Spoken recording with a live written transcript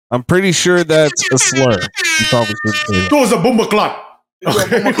I'm pretty sure that's a slur. You probably shouldn't say that. It was a boomer clock.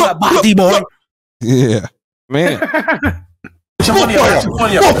 Body boy. Yeah, man.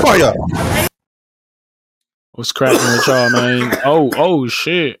 Fire. What's cracking with y'all, man? Oh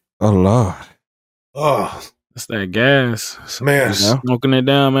shit. Oh Lord. Oh That's that gas. man, Smoking it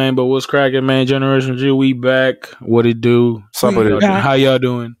down, man. But what's cracking, man? Generation G, we back. What it do? How y'all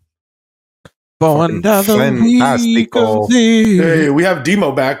doing? Fantastico. hey, we have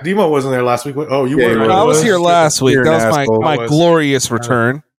Demo back. Demo wasn't there last week. Oh, you were. I was here last week. You're an That was asshole. my glorious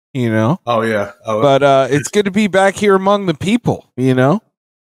return, you know. Oh yeah. Oh, But it's good to be back here among the people, you know.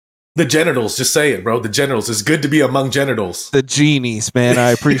 the genitals. Just say it, bro. The genitals. It's good to be among genitals. The genies, man.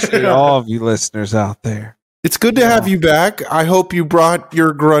 I appreciate all of you listeners out there. It's good to have you back. I hope you brought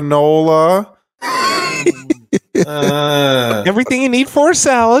your granola. Everything you need for a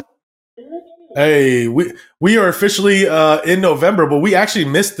salad. Hey, we are officially in November, but we actually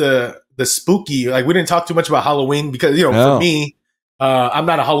missed the spooky. Like we didn't talk too much about Halloween because for me, I'm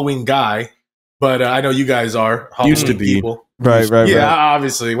not a Halloween guy, but I know you guys are. Halloween Used to be. people. Right. Yeah,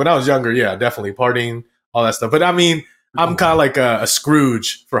 obviously. When I was younger, yeah, definitely partying, all that stuff. But I mean, I'm kind of like a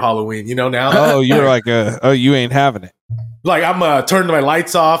Scrooge for Halloween, now. Oh, you're like you ain't having it. Like I'm turning my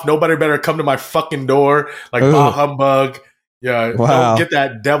lights off. Nobody better come to my fucking door. Like bah humbug. Yeah, Wow. Don't get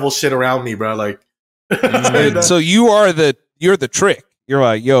that devil shit around me, bro. Like, So you're the trick. You're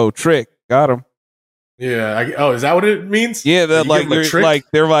like, yo, trick, got him. yeah. Is that what it means? Yeah, that You like give 'em a you're trick? like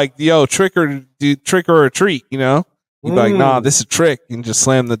they're like, yo, trick or a treat, you know? You're like, nah, this is a trick, and just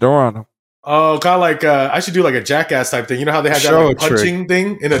slam the door on them. Oh, kind of like I should do like a jackass type thing. You know how they had that Show like, a trick. punching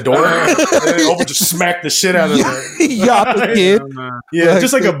thing in a door, and then over just smack the shit out of it. Yop the kid. Yeah, Like,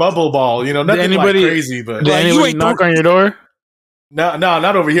 just like a bubble ball. Nothing anybody- like crazy, but Did Like, you anybody ain't knock on your door? no,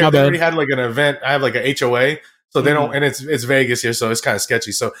 not over here. My They bad. already had like an event. I have like a HOA, so they don't, and it's Vegas here, so it's kind of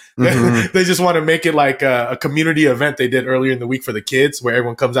sketchy. So they just want to make it like a community event they did earlier in the week for the kids, where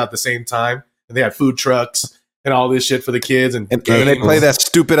everyone comes out at the same time, and they had food trucks and all this shit for the kids, and And they play that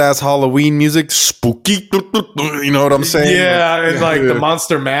stupid ass Halloween music, spooky. You know what I'm saying? Yeah, and like the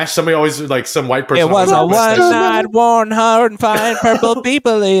Monster Mash. Somebody always like some white person. It was a always messed that shit up. one-eyed, one-horned, fine purple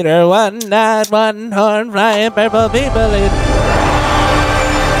people eater. One-eyed, one-horned, fine purple people eater.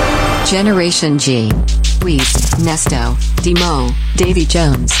 Generation G. Weez, Nesto, Demo, Davy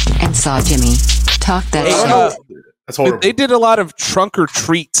Jones, and Saw Jimmy. Talk that shit. That's horrible. They did a lot of trunk or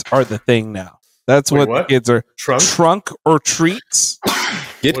treats are the thing now. That's Wait, what what? the kids are. Trunk? Trunk or treats.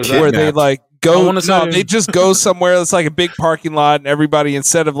 Get What is that? Where they like I go. wanna No, say- they just go somewhere that's like a big parking lot, and everybody,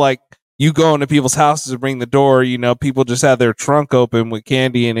 instead of like you go into people's houses and ring the door, people just have their trunk open with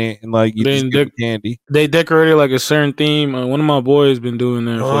candy in it, and like you Then just give them candy. They decorated like a certain theme. One of my boys been doing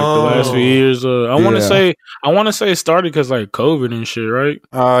that for like the last few years. I want to say it started because like COVID and shit, right?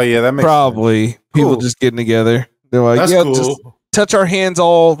 Oh yeah, that makes Probably people Cool. just getting together. They're like, That's yeah, cool. just touch our hands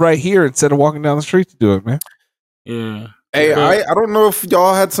all right here instead of walking down the street to do it, man. Yeah. Hey, I don't know if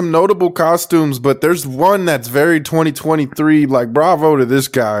y'all had some notable costumes, but there's one that's very 2023. Like, bravo to this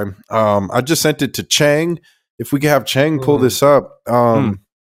guy. I just sent it to Chang. If we could have Chang pull this up,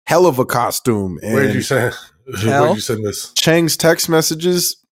 hell of a costume. And Where did you send? Where did you send this? Chang's text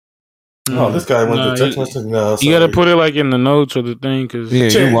messages. Oh, this guy went Nah, to text message. No, You got to put it like in the notes or the thing because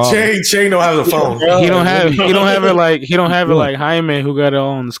Yeah, you wild. Shane don't have the phone. he don't have it like Jaime who got it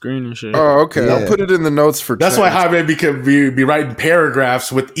all on the screen and shit. Oh, okay. Yeah. I'll put it in the notes for That's Chang. why Jaime can be writing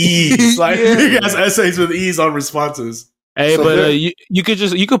paragraphs with ease, like he has essays with ease on responses. Hey, So but there-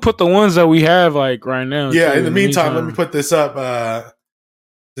 you could put the ones that we have like right now. Yeah. too, In the meantime, let me put this up.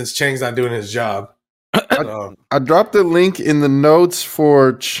 Since Chang's not doing his job. I dropped the link in the notes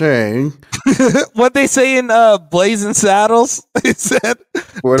for Chang. What they say in Blazing Saddles? It said,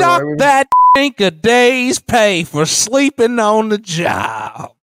 What do "Dock I- that a day's pay for sleeping on the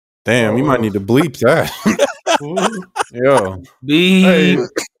job." Damn, you might need to bleep that. Yo, beep Hey,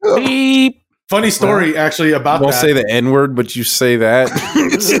 beep. funny story actually about don't that. say the N word, but you say that.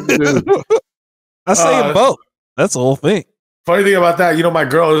 I say them both. That's the whole thing. Funny thing about that, my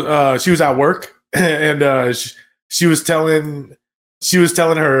girl, she was at work and she was telling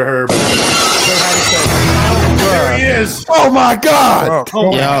her there he is. Oh my god!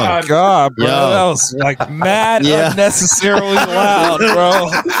 Oh my God, god. bro, that was like mad unnecessarily loud, bro.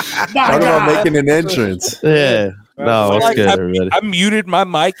 My Talk about God. making an entrance. Yeah. No, what's Like, good, everybody? I muted my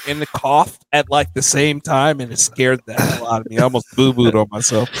mic and coughed at like the same time, and it scared the hell out of me. I almost boo-booed on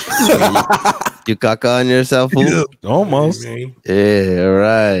myself. You caca on yourself, fool? Almost. Yeah, all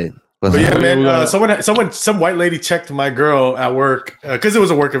right. But yeah, man. Some white lady checked my girl at work because it was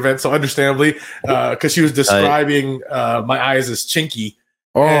a work event, so understandably, because she was describing my eyes as chinky,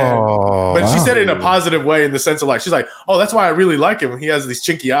 Oh, But she said it in a positive way, in the sense of like, she's like, "Oh, that's why I really like him when he has these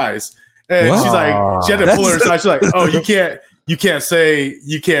chinky eyes." And she's like, she had to pull her aside. She's like, "Oh, you can't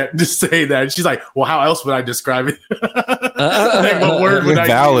just say that." And she's like, "Well, how else would I describe it? Like, what word would I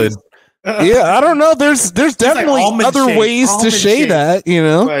valid. use?" Yeah, I don't know. There's definitely almond other shape, ways to almond say shape. that, you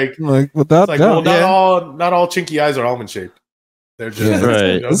know, Like, without Like, doubt. well, not all chinky eyes are almond shaped. They're just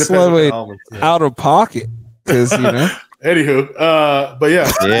Right. This is depends on why the almond. Yeah. out of pocket because you know. Anywho, but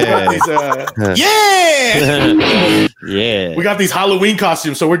yeah, Yeah. we got these Halloween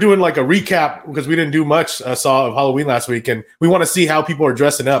costumes. So we're doing like a recap because we didn't do much saw of Halloween last week, and we want to see how people are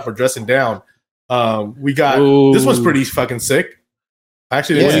dressing up or dressing down. We got this one's pretty fucking sick.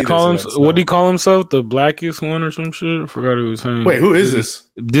 Actually, what do he call himself? The blackest one or some shit? I forgot who was saying. Wait, who is this?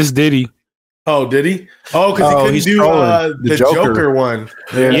 This Diddy. Oh, did he? Oh, because he couldn't do the Joker one.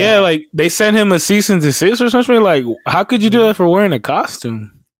 Yeah, like they sent him a cease and desist or something. Like, how could you do that for wearing a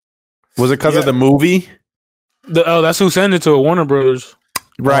costume? Was it because of the movie? That's who sent it to Warner Brothers.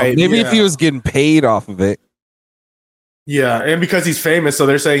 Right. Maybe if he was getting paid off of it. Yeah, and because he's famous, so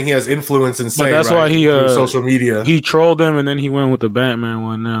they're saying he has influence and say. But that's why he through social media. He trolled them, and then he went with the Batman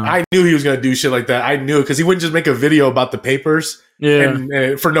one. Now I knew he was gonna do shit like that. I knew it because he wouldn't just make a video about the papers. Yeah,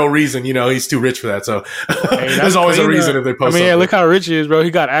 and for no reason. You know, he's too rich for that. So hey, there's always a reason if they post. Yeah, look how rich he is, bro. He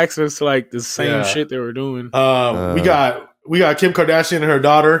got access to like the same shit they were doing. We got Kim Kardashian and her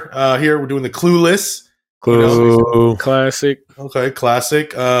daughter here. We're doing the Clueless. Classic. Okay,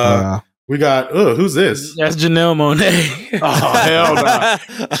 classic. We got who's this? That's Janelle Monáe. Oh hell no!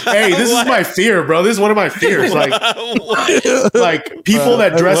 Hey, this is my fear, bro. This is one of my fears. Like people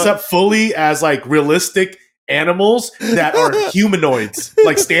that dress up fully as like realistic animals that are humanoids,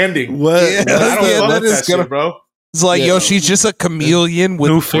 like standing. What? I don't love that shit, bro. It's like, yo, she's just a chameleon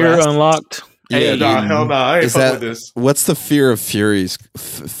with new fear unlocked. Hey, hell no, I ain't fuck with this. What's the fear of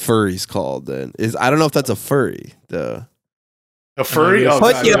furries called then? I don't know if that's a furry though. A furry?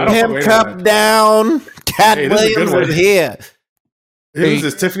 Put your pimp cup down. Cat Williams is here. Who's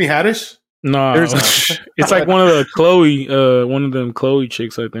this? Tiffany Haddish? No, it's like one of the one of them Chloe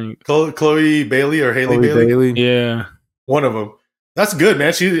chicks, I think. Chloe Bailey or Haley Bailey? Yeah, one of them. That's good,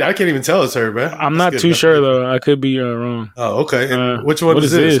 man. I can't even tell it's her, man. I'm not too sure though. I could be wrong. Oh, okay. And which one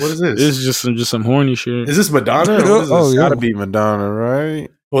is this? What is this? This is just some horny shit. Is this Madonna? Or what is this? Oh, gotta be Madonna, right?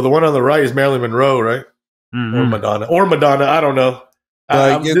 Well, the one on the right is Marilyn Monroe, right? Mm-hmm. Or Madonna. I don't know.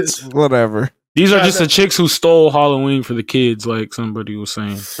 Like it's whatever. These are just the chicks who stole Halloween for the kids, like somebody was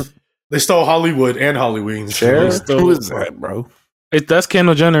saying. They stole Hollywood and Halloween. Who is that, bro? That's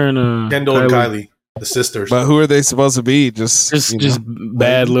Kendall Jenner and Kendall and Kylie, the sisters. But who are they supposed to be? Just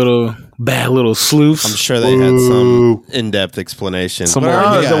bad little sleuths. I'm sure they had some in-depth explanation.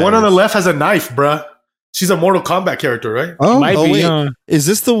 The one on the left has a knife, bruh. She's a Mortal Kombat character, right? Wait. Is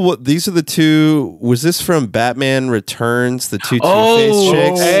this these are the two? Was this from Batman Returns? The two Two-Face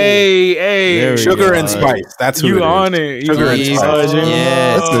chicks? Hey. Sugar and Spice. That's who you on it. Sugar and Spice.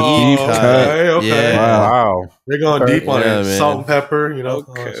 Yeah. That's a deep cut. Okay. Yeah. Wow. They're going deep on it. Man. Salt and pepper, you know.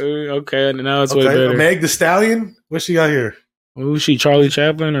 Okay. Now it's way better. Meg the Stallion? What's she got here? Who's she? Charlie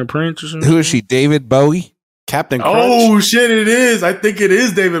Chaplin or Prince or something? Who is she? David Bowie? Captain Crunch? Oh, shit, it is. I think it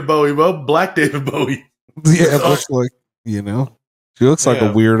is David Bowie, bro. Black David Bowie. Yeah, it looks like, she looks like a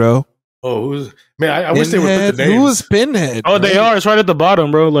weirdo. Oh, man, I wish they would put the names. Who was Pinhead? Oh, they are. It's right at the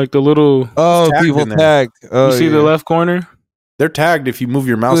bottom, bro. Like the little. Oh, people tagged. You see the left corner? They're tagged if you move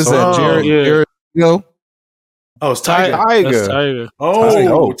your mouse. Who is that? Jared? Oh, it's Tiger. Tiger.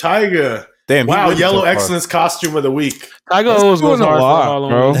 Oh, Tiger. Damn. Wow, Yellow Excellence costume of the week. Tiger always goes hard lot, for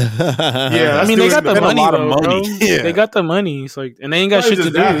Halloween, bro. Yeah, I mean they got the money, money. Yeah. They got the money. It's like, and they ain't got shit to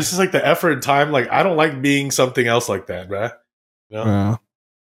do. This is like the effort and time. Like, I don't like being something else like that, bruh. You know?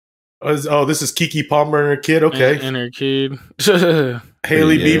 Oh, this is Keke Palmer and her kid. Okay, and her kid.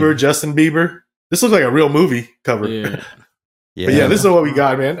 Hailey Bieber, Justin Bieber. This looks like a real movie cover. Yeah. But yeah, this is what we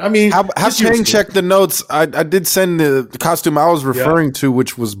got, man. I mean, have Chang check the notes. I did send the costume I was referring to,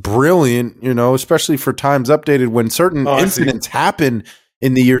 which was brilliant, especially for times updated when certain incidents happen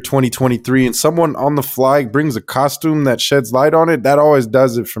in the year 2023 and someone on the fly brings a costume that sheds light on it. That always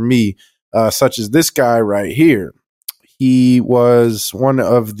does it for me, such as this guy right here. He was one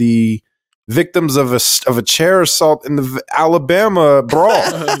of the victims of a chair assault in the Alabama brawl.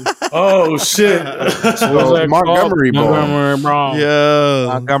 Oh shit! Montgomery brawl. Yeah,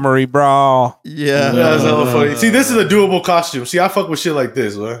 Montgomery brawl. Yeah, that's hella funny. See, this is a doable costume. See, I fuck with shit like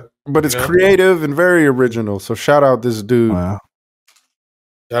this, man. But it's creative and very original. So shout out this dude. Wow.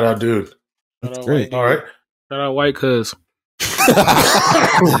 Shout out, dude. That's great. All right. Shout out, White Cuz.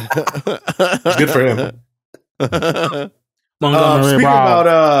 Good for him. Speaking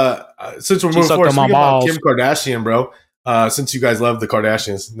about since we're moving forward, speaking about balls. Kim Kardashian, bro. Since you guys love the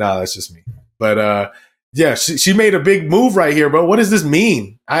Kardashians, nah, that's just me. But yeah, she made a big move right here, bro. What does this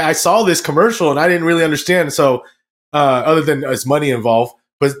mean? I saw this commercial and I didn't really understand. So other than there's money involved,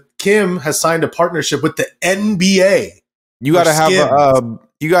 but Kim has signed a partnership with the NBA. You gotta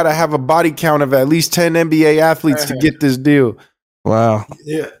have a body count of at least 10 NBA athletes to get this deal. Wow.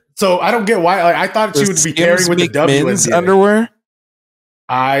 Yeah. So I don't get why. Like, I thought she would be pairing with the WNBA underwear.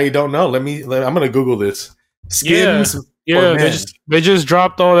 I don't know. I'm gonna Google this. Skims. Yeah, they just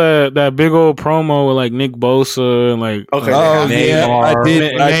dropped all that big old promo with like Nick Bosa and like I did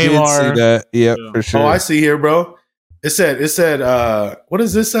see that. Yep, for sure. Oh, I see here, bro. It said what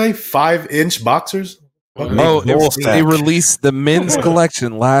does this say? 5-inch boxers? They released the men's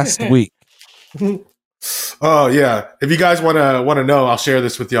collection last week. Oh yeah. If you guys wanna know, I'll share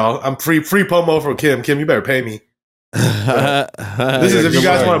this with y'all. I'm free promo for Kim. Kim, you better pay me. This is if you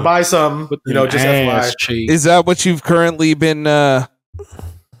guys want to buy some, just FYI. Is that what you've currently been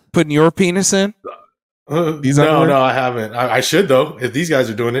putting your penis in? No, I haven't. I should though. If these guys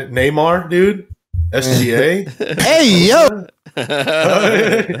are doing it, Neymar, dude, SGA. Hey yo. But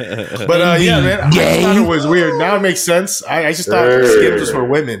yeah, man, I just thought it was weird. Now it makes sense. I just thought Skims was for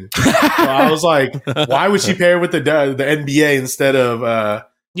women. So I was like, why would she pair with the NBA instead of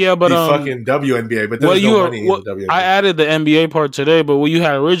but the fucking WNBA? But there's no money in the WNBA. I added the NBA part today, but what you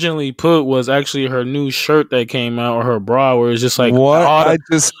had originally put was actually her new shirt that came out, or her bra, where it's just like what? I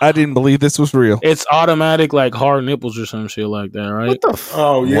didn't believe this was real. It's automatic like hard nipples or some shit like that, right? What the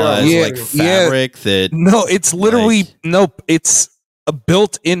oh yeah, like fabric that. No, it's literally nope. It's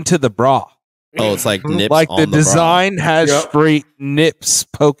built into the bra. Oh, it's like nips. Like on the the design has straight nips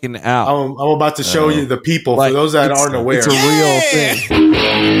poking out. I'm about to show you the people for those that aren't aware. It's a real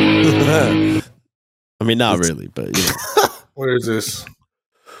thing. I mean, not really, but Where is this?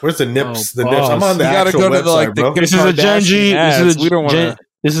 Where's the nips? Oh, the nips. I'm on the actual website, bro. This is a Gen G.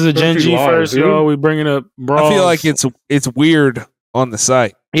 This is a Gen G first, yo. We bringing up bras. I feel like it's weird on the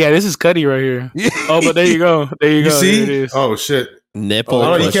site. Yeah, this is Cuddy right here. Oh, but there you go. There you go. See? There it is. Oh shit.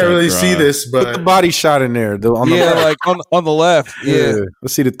 Nipple. You can't really see this, but put the body shot in there. On the like on the left. Yeah.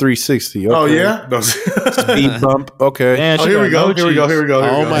 Let's see the 360. Okay. Oh yeah. No. Speed bump. Okay. Man, here we go.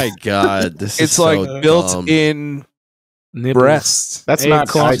 Oh my god. This it's is like so built dumb. in breasts. That's not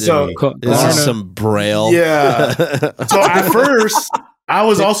This is some braille. Yeah. So at first, I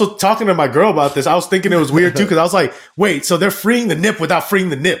was also talking to my girl about this. I was thinking it was weird too, because I was like, wait, so they're freeing the nip without freeing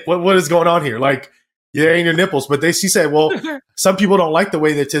the nip. What is going on here? Like, yeah, ain't your nipples. But she said, well, some people don't like the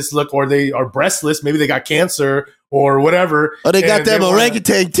way their tits look, or they are breastless. Maybe they got cancer or whatever. Oh, they got them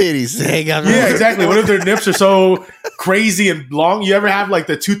orangutan titties. Yeah, exactly. What if their nips are so crazy and long? You ever have like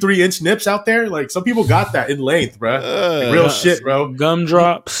the 2-3 inch nips out there? Like some people got that in length, bro. Like, real shit, bro.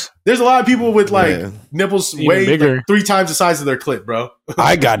 Gumdrops. There's a lot of people with like nipples way bigger. like 3 times the size of their clit, bro.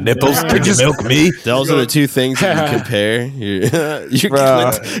 I got nipples. Could you milk me? Those are the two things that you compare. Your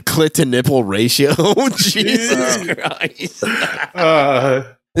clit to nipple ratio. Jesus Christ.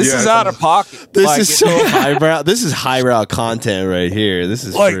 This is out of pocket. This is so highbrow. This is highbrow content right here. This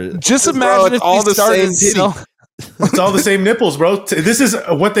is like just imagine if all the same it's all the same nipples, bro. This is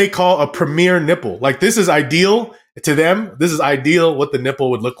what they call a premier nipple. Like this is ideal to them. This is ideal what the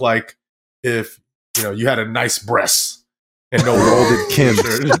nipple would look like if you had a nice breast and no rolled Kim.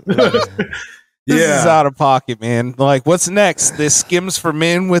 This is out of pocket, man. Like, what's next? This Skims for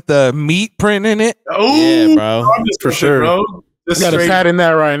Men with a meat print in it? Oh, yeah, bro. For sure, bro. You got a patent that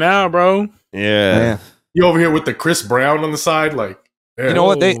right now, bro. Yeah. You over here with the Chris Brown on the side, like. Yeah. You know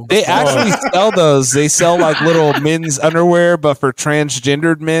what? They actually sell those. They sell like little men's underwear, but for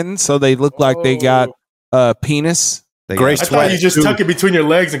transgendered men, so they look like they got a penis. I thought you just tuck it between your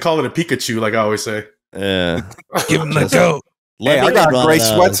legs and call it a Pikachu, like I always say. Yeah. Give them the goat. Hey, I got gray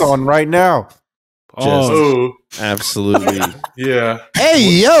sweats on right now. Oh, absolutely. Yeah.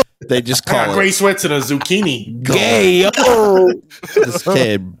 Hey, yo. They just call it gray sweats and a zucchini. Gay. This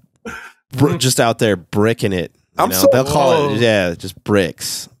kid just out there bricking it. They'll call it, just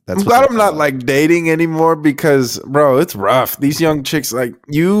bricks. I'm glad I'm not like dating anymore because, bro, it's rough. These young chicks, like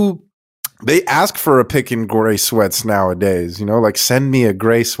they ask for a pick in gray sweats nowadays, like send me a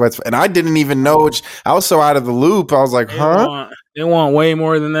gray sweats. And I didn't even know I was so out of the loop. I was like, They want way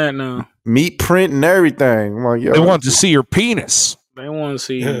more than that now. Meat print and everything. I'm like, yo, they want to see your penis. They want to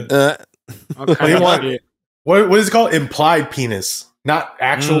see what is it called? Implied penis. Not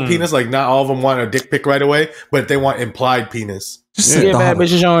actual penis. Like not all of them want a dick pic right away, but they want implied penis. Yeah, bad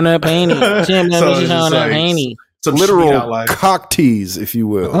bitches showing up panty. Bitches showing up panty. Some literal cock tease, if you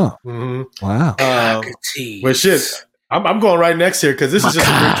will. Oh. Wow. But shit, I'm going right next here because this is just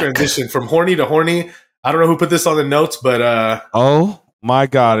a great transition from horny to horny. I don't know who put this on the notes, but oh my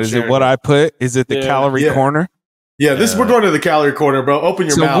God, is it what I put? Is it the calorie corner? Yeah, we're going to the calorie corner, bro. Open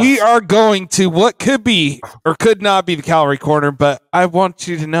your mouth. So we are going to what could be or could not be the calorie corner, but I want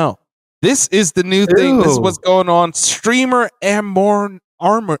you to know this is the new thing. This is what's going on. Streamer Amaranth,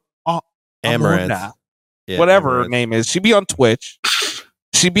 whatever her name is. She be on Twitch.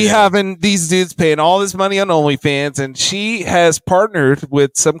 She be having these dudes paying all this money on OnlyFans, and she has partnered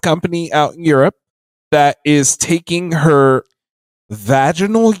with some company out in Europe that is taking her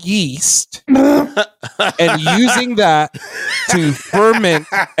vaginal yeast and using that to ferment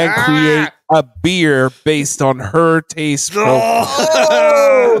and create a beer based on her taste profile.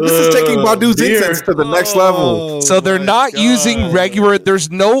 Oh, this is taking Badu's incense to the next level. So they're not using regular,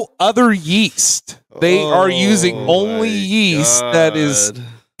 there's no other yeast. They are using only yeast that is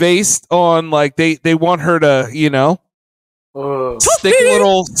based on, like, they want her to, you know, stick a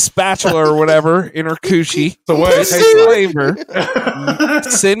little spatula or whatever in her coochie. So what it tastes flavor,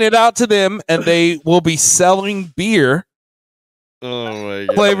 send it out to them, and they will be selling beer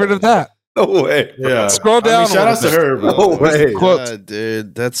flavored of that. No way. Yeah. Scroll down. Shout out to her. Bro. No way. God,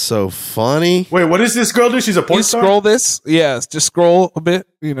 dude, that's so funny. Wait, what does this girl do? She's a porn star? Scroll this. Yes, just scroll a bit,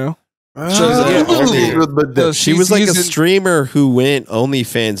 you know. She was like a streamer who went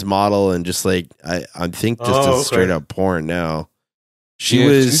OnlyFans model and just like I think just a straight up porn now. She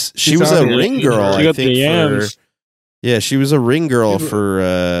was a ring girl. I think she was a ring girl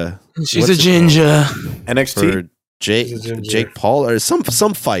for she's a ginger NXT for Jake Paul or some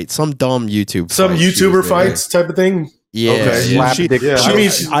fight, some dumb YouTube some YouTuber fights type of thing. Yeah, okay. I mean,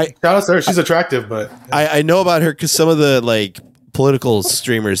 shout out to her. She's attractive, but I know about her because some of the like political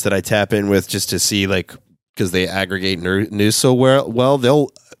streamers that I tap in with just to see, like, because they aggregate news so well, they'll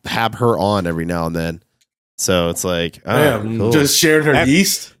have her on every now and then. So it's like, cool. Just sharing her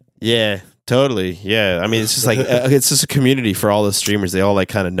yeast. Yeah, totally. Yeah, I mean, it's just like it's just a community for all the streamers. They all like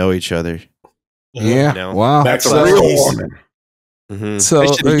kind of know each other. Yeah. You know? Wow. That's a real woman. Mm-hmm. So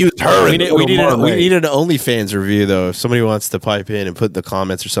we need an OnlyFans review though. If somebody wants to pipe in and put in the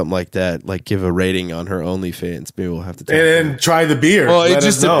comments or something like that, like give a rating on her OnlyFans, maybe we'll have to. And try the beer. Well, it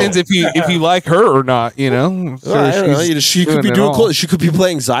just depends if you like her or not. You know, I don't know. She could be doing cool. She could be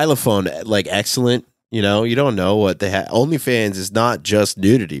playing xylophone like excellent. You know, you don't know what they have. OnlyFans is not just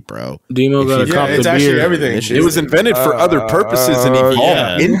nudity, bro. Demo got to cop the beer. Everything. It was invented for other purposes and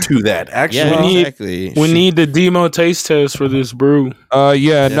evolved into that. Actually, we need the demo taste test for this brew.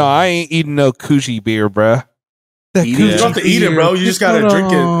 No, I ain't eating no coochie beer, bruh. You don't have to eat it, bro. You just gotta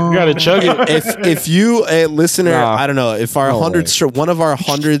drink it. You gotta chug it. If you, a listener, I don't know, if our one of our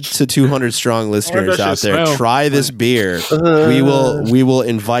 100 to 200 strong listeners out there try this beer, we will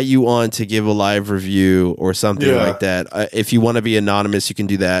invite you on to give a live review or something like that. If you want to be anonymous, you can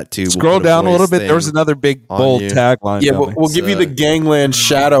do that too. Scroll down a little bit. There was another big bold tagline. Yeah, we'll give you the Gangland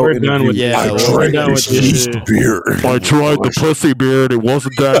shadow interview. I tried this yeast beer. I tried the pussy beer and it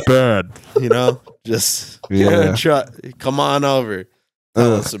wasn't that bad. You know, just come on over.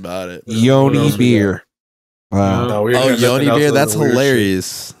 Tell us about it. Yoni beer. Wow. Yoni beer? That's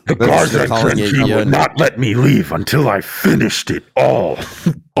hilarious. The guards at Trenton would not let me leave until I finished it all.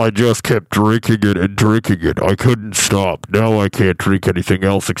 I just kept drinking it and drinking it. I couldn't stop. Now I can't drink anything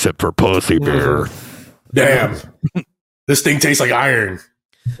else except for pussy beer. Damn. This thing tastes like iron.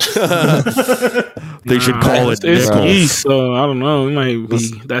 They should call it nickel. Yeast, so I don't know. It might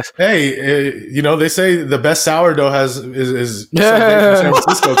be that's. Hey, they say the best sourdough is from San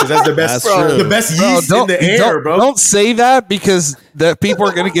Francisco because that's the best yeast in the air, bro. Don't say that because the people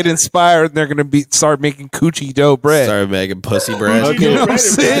are going to get inspired and they're going to start making coochie dough bread. Start making pussy bread. You know what I'm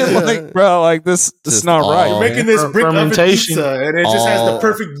saying? Like, bro, like this is not right. You're making this brick oven pizza and it just has the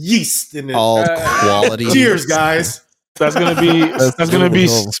perfect yeast in it. All quality. Cheers, guys. That's gonna be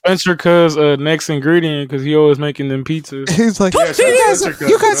Spencer Cuz next ingredient because he always making them pizzas. He's like, you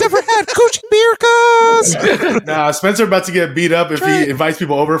guys ever had coochie beer, cuz? Nah, Spencer about to get beat up if he invites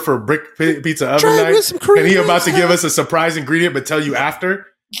people over for brick pizza oven night, and he about to give us a surprise ingredient but tell you after.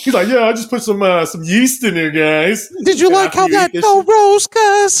 He's like, yeah, I just put some yeast in there, guys. Did you like how that dough rose,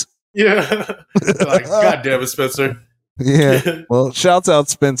 cuz? Yeah. Like, God damn it, Spencer. Yeah. Well, shouts out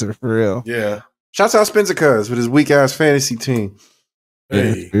Spencer for real. Yeah. Shouts out Spencer Cuz with his weak ass fantasy team.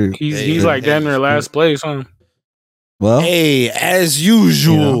 Hey. He's like damn near last place, huh? Well, hey, as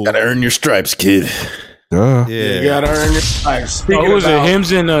usual, gotta earn your stripes, kid. Yeah, you gotta earn your stripes. Who was it?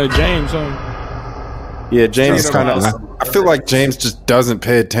 Hims and James, huh? Yeah, James kind of. I feel like James just doesn't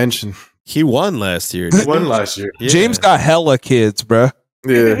pay attention. He won last year. Yeah. James got hella kids, bruh.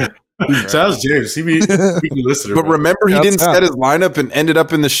 Yeah. So that was James. He be listener. But remember, he didn't set his lineup and ended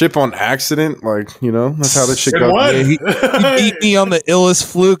up in the ship on accident. Like, that's how this shit goes. Yeah, he beat me on the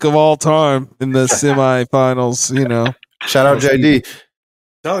illest fluke of all time in the semifinals. Shout out JD.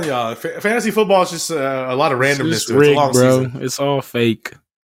 Telling y'all, fantasy football is just a lot of randomness. It's rigged, bro. Season. It's all fake.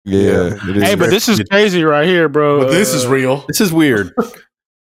 Yeah. Hey, but this is crazy right here, bro. But this is real. This is weird.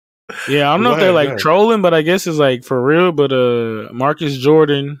 Yeah, I don't know if they're like trolling, but I guess it's like for real. But Marcus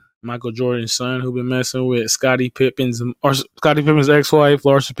Jordan, Michael Jordan's son, who been messing with Scottie Pippen's ex-wife,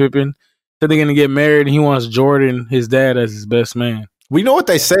 Larsa Pippen, said they're gonna get married, and he wants Jordan, his dad, as his best man. We know what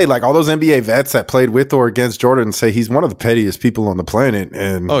they say. Like all those NBA vets that played with or against Jordan say he's one of the pettiest people on the planet.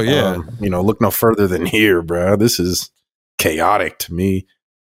 And look no further than here, bro. This is chaotic to me.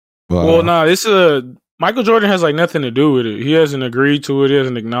 Well, this is Michael Jordan has like nothing to do with it. He hasn't agreed to it. He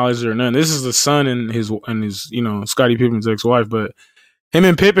hasn't acknowledged it or nothing. This is the son and his Scottie Pippen's ex-wife, but him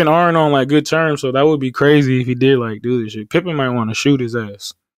and Pippen aren't on like good terms. So that would be crazy if he did like do this shit. Pippen might want to shoot his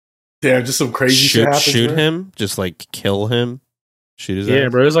ass. Damn, just some crazy shit happens. Shoot him, just like kill him. Shoot his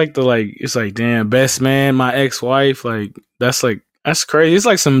ass. Bro. It's like damn, best man, my ex-wife. Like that's crazy. It's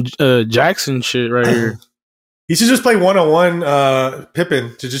like some Jackson shit right here. He should just play 1-on-1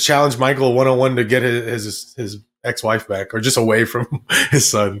 Pippen to just challenge Michael 1-on-1 to get his ex-wife back, or just away from his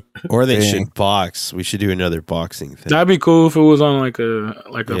son. Or they should box. We should do another boxing thing. That'd be cool if it was on like a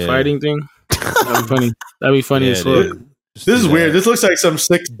fighting thing. That'd be funny. That'd be funny as fuck. This is weird. This looks like some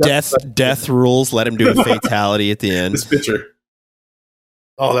sick death rules. Let him do a fatality at the end. This picture.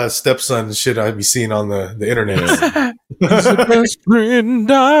 All that stepson shit I'd be seeing on the internet. He's the best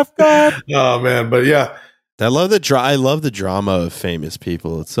friend I've got. Oh man, but yeah. I love the drama of famous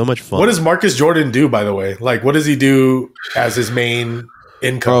people. It's so much fun. What does Marcus Jordan do, by the way? Like, what does he do as his main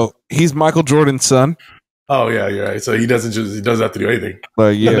income? Oh, he's Michael Jordan's son. Oh yeah, you're right. So he doesn't have to do anything.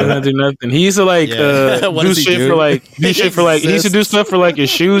 He doesn't do nothing. He used to do shit for like he used to do stuff for like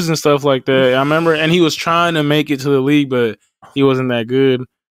his shoes and stuff like that. I remember, and he was trying to make it to the league, but he wasn't that good.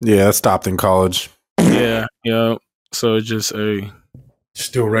 Yeah, stopped in college. Yeah. So it's just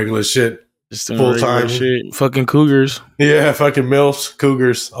doing regular shit. Just full time shit. Fucking cougars. Yeah, fucking MILFs,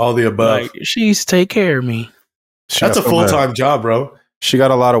 cougars, all the above. Like, she used to take care of me. That's a full time job, bro. She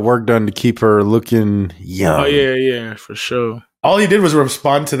got a lot of work done to keep her looking young. Oh yeah, for sure. All he did was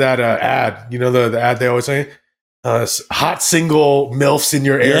respond to that ad. You know the ad they always say, hot single MILFs in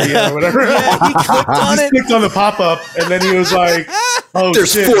your area or whatever. Yeah, he clicked on it. Clicked on the pop up, and then he was like, "Oh,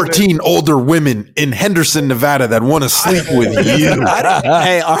 there's 14 older women in Henderson, Nevada that want to sleep with you."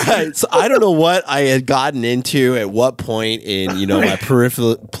 Hey, all right. So I don't know what I had gotten into at what point in my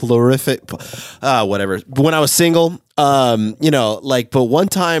whatever when I was single. But one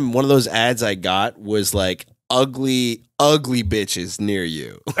time one of those ads I got was like ugly bitches near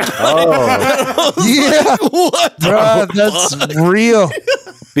you. Oh, yeah. What? Bro, that's real.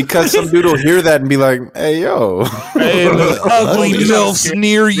 Because some dude will hear that and be like, "Hey, yo, hey, the ugly MILFs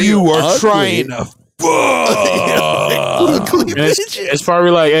near you are trying to fuck." It's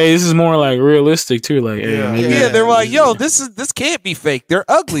probably like, hey, this is more like realistic too. Like, hey, they're like, yo, this can't be fake. They're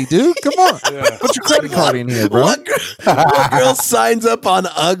ugly, dude. Come on, put your credit card in here, bro. What girl signs up on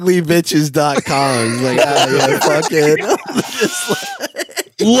uglybitches.com? Like, fuck it. Just like,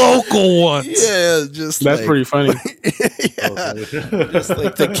 local ones. Yeah, just that's pretty funny. Just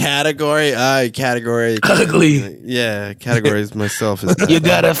like the category ugly. Yeah, categories myself is you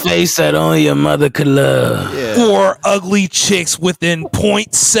got a face that only your mother could love. Yeah. Or ugly chicks within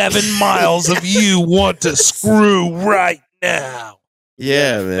 0.7 miles of you want to screw right now.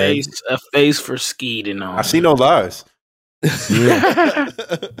 Yeah, man. A face for Skeet and all. I see no lies.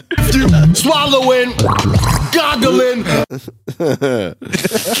 Swallowing, goggling,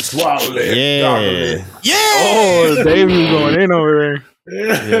 swallowing, yeah. Oh, Davey was going in over there.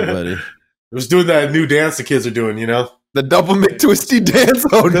 Yeah, buddy. It was doing that new dance the kids are doing, The double McTwisty dance.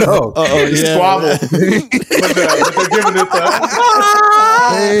 Oh no! Squabble. But they're giving it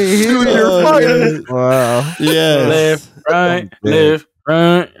Hey, you're fighting. Wow. Yeah. Left, right, left.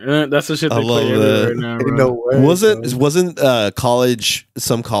 Right, that's the shit they play right now. Bro. No way, wasn't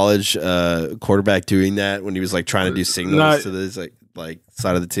some college quarterback doing that when he was like trying to do signals to this like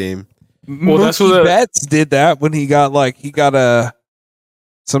side of the team? Well, that's what Betts did that when he got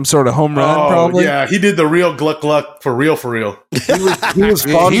some sort of home run. Probably, yeah, he did the real gluck gluck for real. He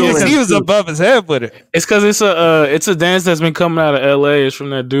was above his head with it. It's because it's a dance that's been coming out of LA. It's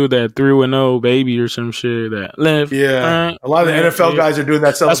from that dude that 3-0 baby or some shit that left. Yeah, right, a lot of the NFL guys are doing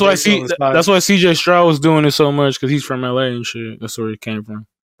that. That's why CJ Stroud was doing it so much because he's from LA and shit. That's where he came from.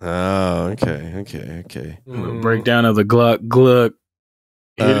 Oh, okay. Breakdown of the gluck gluck.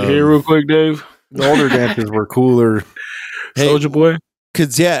 Here real quick, Dave. The older dancers were cooler. Hey, Soldier Boy.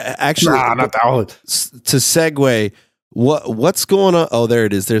 Cause actually, not that old. To segue, what's going on? Oh, there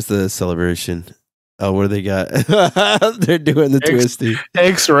it is. There's the celebration. Oh, what do they got? They're doing the twisty.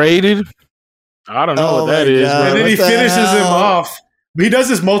 X-rated. I don't know what that is. And then he finishes him off. He does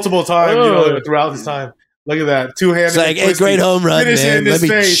this multiple times, throughout his time. Look at that. Two-handed. It's like, hey, great home run, man. Let me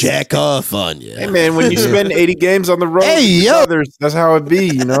face. check off on you. Hey, man, when you spend 80 games on the road, that's how it be,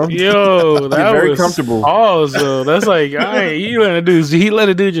 you know? Yo, that very was comfortable. Pause, though. That's like, he let a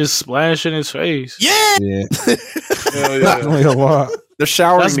dude just splash in his face. Yeah. A lot. They're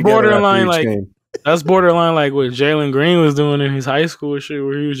showering That's together borderline after each like game. that's borderline like what Jalen Green was doing in his high school shit,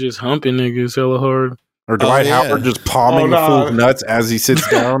 where he was just humping niggas hella hard. Or Dwight Howard just palming the fool's nuts as he sits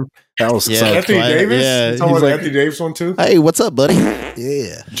down. That was Anthony Davis? Yeah. Someone like, Anthony Davis one too? Hey, what's up, buddy?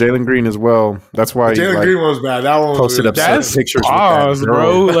 Yeah. Jalen Green as well. That's why Jalen Green was bad. That one posted up that's pictures pause, with that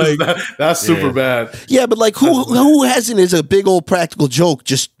bro. girl. Like that's super bad. Yeah, but like who hasn't is a big old practical joke,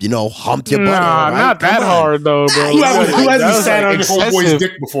 just humped your butt. Nah, right? not that hard though, bro. Who hasn't sat on your excessive. homeboy's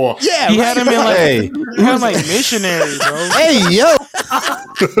dick before? Yeah, He had him in like Hey. he had like missionary, bro. Hey, yo.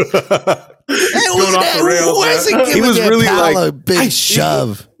 Hey, Going off the rails, who hasn't man. given He was their really pal like- a big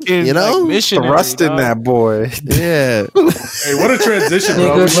shove? In, You know? like, missionary, Thrusting dog. that boy. Yeah. Hey, what a transition,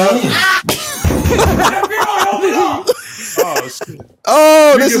 bro. Oh, shit.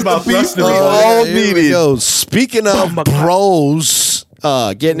 Oh, this is the beef we all Here we needed. go. Speaking of bros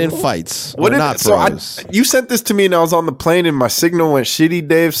getting in fights. What Well, did, not so bros. you sent this to me and I was on the plane and my signal went shitty,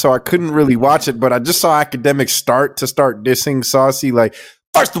 Dave, so I couldn't really watch it, but I just saw Akademiks start dissing Saucy. Like,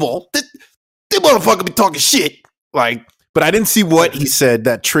 first of all, this motherfucker be talking shit. Like, but I didn't see what he said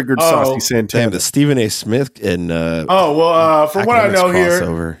that triggered Saucy Santana. Damn, the Stephen A. Smith and from what I know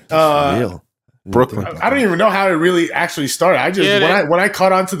here, real. Brooklyn. I don't even know how it really actually started. I just when I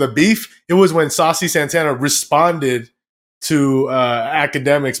caught on to the beef, it was when Saucy Santana responded to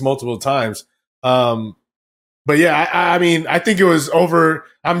Akademiks multiple times. But yeah, I mean, I think it was over.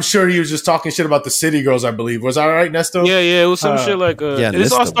 I'm sure he was just talking shit about the city girls, I believe. Was that right, Nesto? Yeah, it was some shit like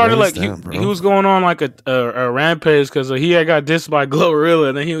this all started like he was going on like a rampage because he had got dissed by Glorilla,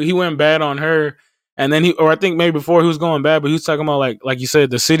 and then he went bad on her, and then I think maybe before he was going bad, but he was talking about like you said,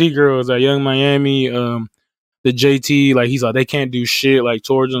 the city girls at Young Miami, the JT, like he's like they can't do shit like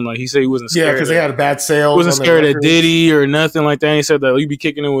towards him. Like he said he wasn't scared. Yeah, because they had a bad sale. He wasn't scared of Diddy or nothing like that. He said that he'd be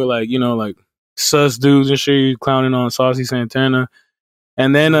kicking it with like like sus dudes and shit, clowning on Saucy Santana.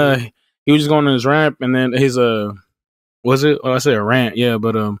 And then he was just going on his rant, and then his was it? Oh, I said a rant, yeah,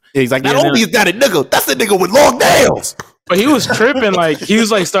 but He's like, not only is that a nigga, that's a nigga with long nails. But he was tripping, like he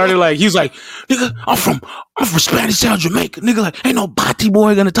was like started like he was like, nigga, I'm from Spanish Town, Jamaica, nigga, like ain't no body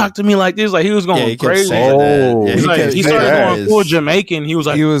boy gonna talk to me like this. Like he was going crazy. Oh, Yeah, he started going full Jamaican. He was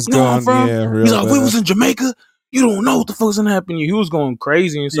like, He was going, going, yeah, real he's like, we bad. was in Jamaica. You don't know what the fuck's gonna happen to you. He was going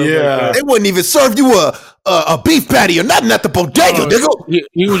crazy and stuff. Yeah. like that. They wouldn't even serve you a beef patty or nothing at the bodega, nigga.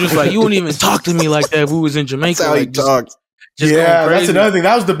 He was just like, you wouldn't even talk to me like that if we was in Jamaica. That's how he like, just- talks. just Yeah, going that's crazy. another thing.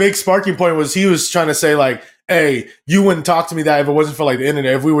 That was the big sparking point. Was he was trying to say like, hey, you wouldn't talk to me that if it wasn't for like the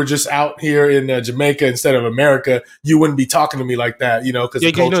internet. If we were just out here in Jamaica instead of America, you wouldn't be talking to me like that, because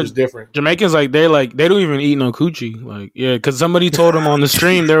the culture is different. Jamaicans like they don't even eat no coochie. Like because somebody told him on the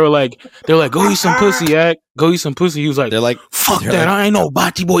stream they were like go eat some pussy, go eat some pussy. He was like They're like, fuck they're that. like- I ain't no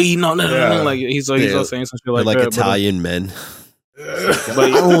body boy eating no nothing. Yeah. Like he's all saying some shit like like that. Italian men.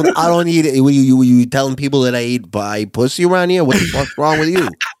 But I don't eat it. You telling people that I eat pussy around here? What the fuck's wrong with you?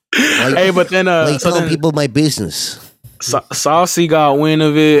 Like, hey, but then telling people my business. Saucy got wind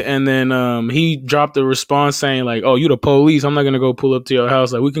of it, and then he dropped a response saying like, "Oh, you the police? I'm not gonna go pull up to your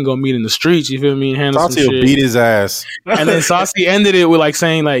house. Like we can go meet in the streets. You feel me? And handle Saucy some will shit." beat his ass. And then Saucy ended it with like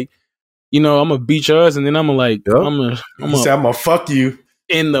saying like, I'm gonna beat your ass, and then I'm gonna like, Yep. I'm He said, I'm gonna fuck you.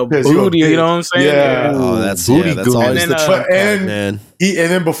 in the Because you a booty. You bitch. know what I'm saying? Yeah. Oh, that's Booty that's goon. always And the then, trump card, and- man.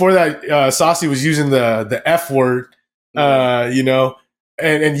 And then before that, Saucy was using the F word, and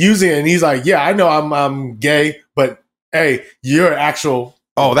using it, and he's like, yeah, I know I'm gay, but hey, you're actual.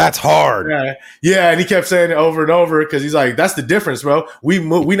 Oh, that's hard. Yeah, and he kept saying it over and over because he's like, that's the difference, bro. We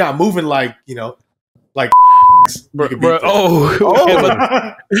not moving like like. Bro, You can beat oh,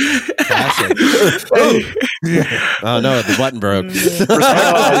 Oh no, the button broke.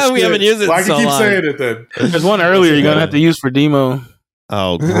 Oh, We haven't used it Well, I in can so keep long. saying it then. there's one earlier you're gonna have to use for Demo.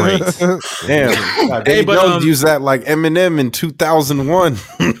 Oh great. Damn. Hey, but Jones used that like Eminem in 2001.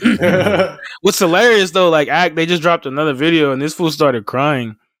 What's hilarious though, like they just dropped another video and this fool started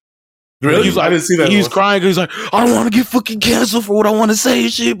crying. Really? He's like, I didn't see that. He's crying. He's like, I don't want to get fucking canceled for what I want to say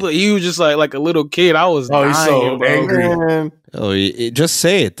and shit. But he was just like a little kid. I was dying, he's so bro. angry. Man. Oh, just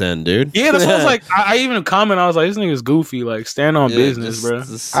say it then, dude. Yeah, that's what I was like. I even comment. I was like, this nigga's goofy. Like, stand on business, bro.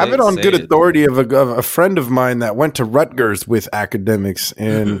 Just I have it on good it. authority of a friend of mine that went to Rutgers with Akademiks,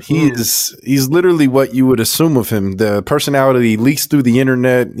 and he's literally what you would assume of him. The personality leaks through the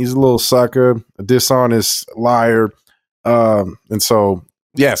internet. He's a little sucker, a dishonest liar, and so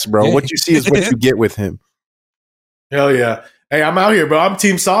yes, bro. What you see is what you get with him. Hell yeah. Hey, I'm out here, bro. I'm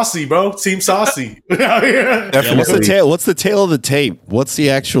Team Saucy, bro. Team Saucy. Out here. Yeah, what's the tail of the tape? What's the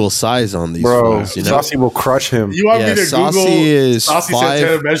actual size on these? Bro, fools, you know? Saucy will crush him. You want me to Saucy Google is Saucy 5,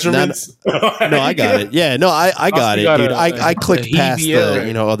 Santana measurements? No, I got it. Yeah, no, I got it, dude. I clicked past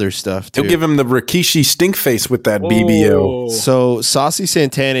the other stuff too. He'll give him the Rikishi stink face with that BBL. So Saucy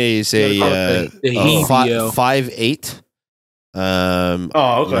Santana is a 5'8".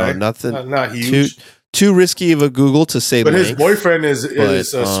 Okay. Nothing. Not huge. Too risky of a Google to say. But length, his boyfriend is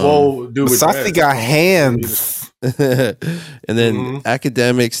a swole dude with Saucy got hands. and then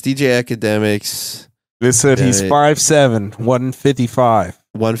DJ Akademiks. They said he's 5'7", 155.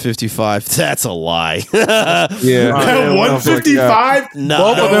 155. That's a lie. Yeah. 155? No.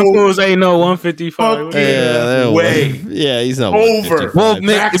 Both of them fools ain't no 155. Yeah, he's not over. Well,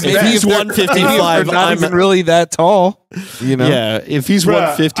 if he's 155, not even really that tall. You know. Yeah, if he's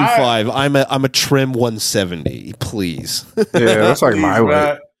 155, I'm a trim 170. Please. Yeah, that's like my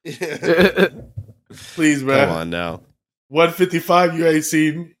weight. Please, man. Come on now. 155, you ain't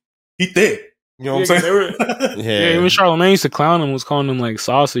seen. He thick. You know what I'm saying? Even Charlamagne used to clown him, was calling him like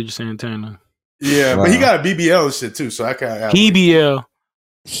Sausage Santana. Yeah, but he got a BBL and shit too, so I can't. PBL.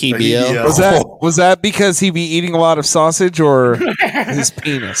 Was that because he be eating a lot of sausage or his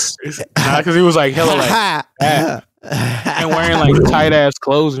penis? Nah, because he was like hella like and wearing like tight ass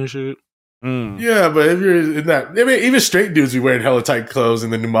clothes and shit. Yeah, but if you're in that, I mean, even straight dudes be wearing hella tight clothes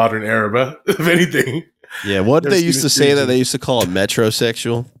in the new modern era, bro. If anything. Yeah, what they used to say that they used to call it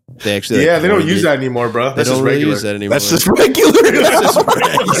metrosexual. They actually they don't use that anymore, bro. That's just regular. Use that anymore. That's just regular. That's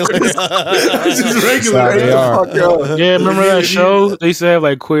just regular. Yeah, remember that show? They used to have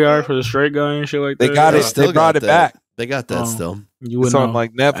like queer art for the straight guy and shit like that. They got it. They brought it back. They got that still. It's on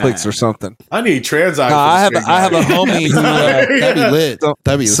like Netflix or something. I need trans eyes. I have a homie who that'd be lit.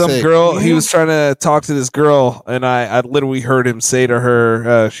 That'd be some sick. girl. He was trying to talk to this girl, and I literally heard him say to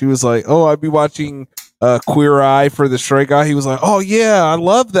her, she was like, "Oh, I'd be watching Queer Eye for the Straight Guy." He was like, "Oh yeah, I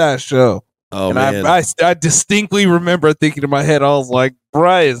love that show." Oh and man, I distinctly remember thinking in my head, I was like,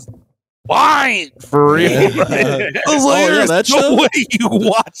 "Bryce, why for real?" I was like, "There's no way you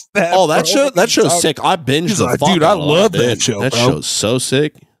watched that." Oh, that show. That show's sick. I binged the fuck dude. I love that show. That show's so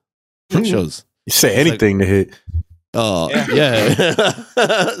sick. That show's. You say anything to hit. Oh yeah.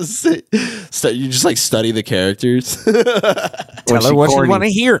 You just like study the characters. Tell her what you want to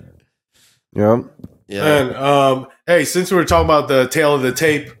hear. Yep. Yeah. And hey, since we were talking about the tail of the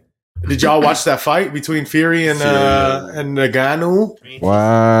tape, did y'all watch that fight between Fury and Ngannou?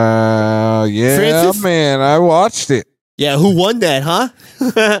 Wow. Yeah, Francis? man. I watched it. Yeah, who won that, huh?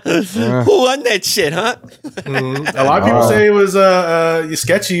 Who won that shit, huh? A lot of people say it was a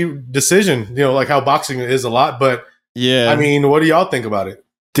sketchy decision, you know, like how boxing is a lot. But yeah, I mean, what do y'all think about it?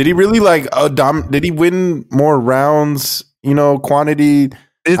 Did he really did he win more rounds? You know, quantity.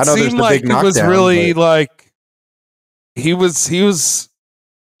 It seemed like it was really like he was. It was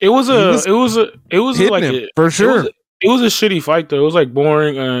like for sure. It was a shitty fight though. It was like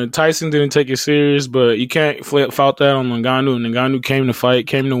boring. Tyson didn't take it serious, but you can't fault that on Ngannou. And Ngannou came to fight,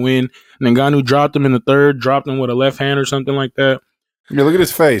 came to win. And Ngannou dropped him in the third, dropped him with a left hand or something like that. Yeah, look at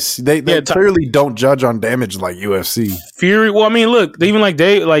his face. They clearly don't judge on damage like UFC. Fury. Well, I mean, look, even like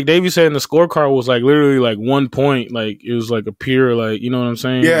Davey said in the scorecard was like literally like 1 point. Like it was like a pure, like, you know what I'm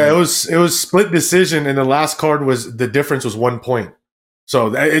saying? Yeah, it was split decision, and the last card was the difference was 1 point.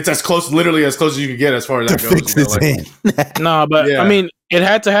 So it's as close, literally as close as you could get as far as that goes. Nah, but yeah. I mean, it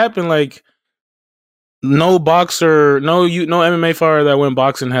had to happen. Like no boxer, no MMA fighter that went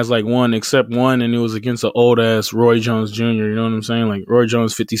boxing has like won except one, and it was against an old ass Roy Jones Jr. You know what I'm saying? Like Roy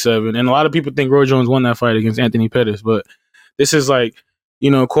Jones 57, and a lot of people think Roy Jones won that fight against Anthony Pettis, but this is like, you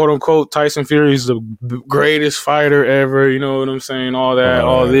know, quote unquote, Tyson Fury is the greatest fighter ever. You know what I'm saying? All that,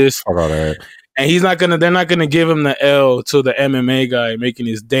 all this. All that. And they're not gonna give him the L to the MMA guy making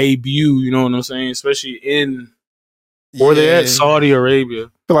his debut, you know what I'm saying? Especially they're at Saudi Arabia. I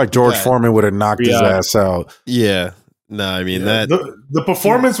feel like George Foreman would have knocked his ass out. Yeah. No, I mean that the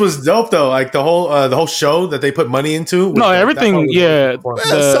performance was dope though. Like the whole show that they put money into. No, everything. Yeah,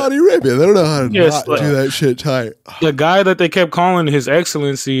 Saudi Arabia. They don't know how to do that shit tight. The guy that they kept calling His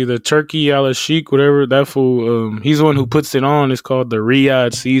Excellency, the Turkey Al Sheikh, whatever that fool. He's the one who puts it on. It's called the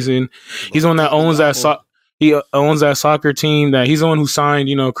Riyadh season. He's the one that owns that. He owns that soccer team. That he's the one who signed,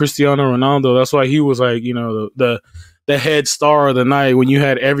 Cristiano Ronaldo. That's why he was like, the head star of the night when you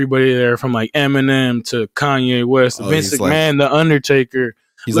had everybody there from like Eminem to Kanye West, Vince McMahon, The Undertaker.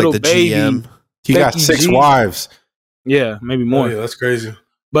 He's like the Baby, GM. He got 6 wives. Yeah, maybe more. Oh, yeah, that's crazy.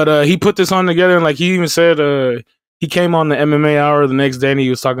 But he put this on together, and like he even said, he came on the MMA Hour the next day, and he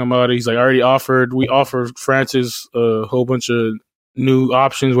was talking about it. He's like, we offered Francis a whole bunch of new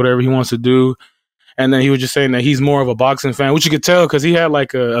options, whatever he wants to do. And then he was just saying that he's more of a boxing fan, which you could tell because he had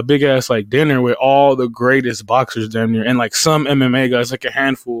like a big ass like dinner with all the greatest boxers damn near, and like some MMA guys, like a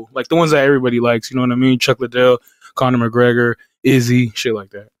handful, like the ones that everybody likes. You know what I mean? Chuck Liddell, Conor McGregor, Izzy, shit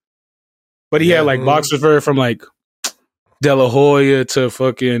like that. But he had like boxers from like De La Hoya to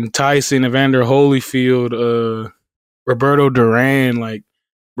fucking Tyson, Evander Holyfield, Roberto Duran, like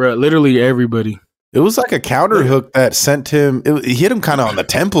bro, literally everybody. It was like a counter hook that sent him. He hit him kind of on the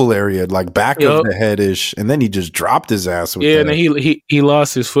temple area, like back of the head ish, and then he just dropped his ass. With and then he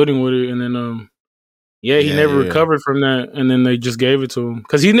lost his footing with it, and then he never recovered from that, and then they just gave it to him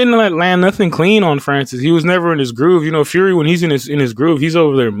because he didn't land nothing clean on Francis. He was never in his groove. Fury when he's in his groove, he's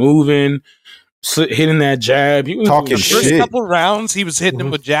over there moving, hitting that jab. He was talking shit. The first couple rounds, he was hitting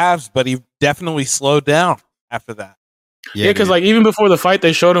him with jabs, but he definitely slowed down after that. Yeah, because like even before the fight,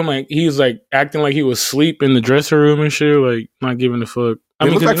 they showed him like he was like acting like he was asleep in the dressing room and shit, like not giving a fuck. It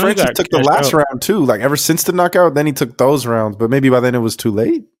looked like Francis took the last round too. Like ever since the knockout, then he took those rounds, but maybe by then it was too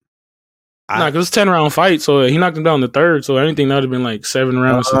late. Nah, because it's 10-round fight, so he knocked him down the third. So anything that would have been like 7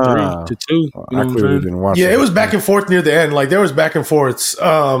 rounds to 3 to 2. I clearly didn't watch. Yeah, it was back and forth near the end. Like there was back and forths,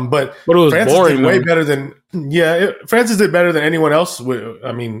 but it was Francis boring, did way better than. Yeah, Francis did better than anyone else.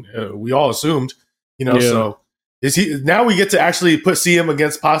 We all assumed, so. Is he now? We get to actually see him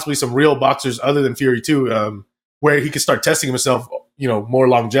against possibly some real boxers other than Fury too, where he could start testing himself, more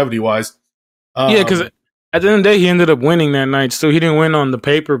longevity wise. Because at the end of the day, he ended up winning that night. Still, he didn't win on the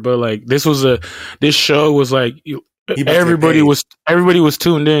paper, but like this show was like everybody was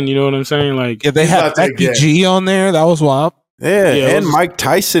tuned in. You know what I'm saying? Like they had FPG on there. That was wild. Yeah, and Mike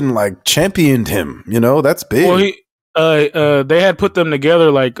Tyson like championed him. That's big. Well, they had put them together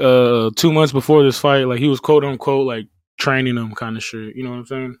like 2 months before this fight. Like he was quote unquote like training them kind of shit. You know what I'm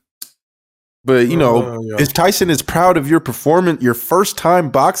saying? But if Tyson is proud of your performance, your first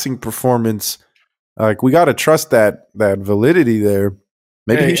time boxing performance, like we got to trust that validity there.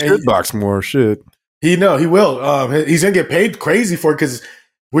 Maybe he should box more. Shit. He will. He's gonna get paid crazy for it because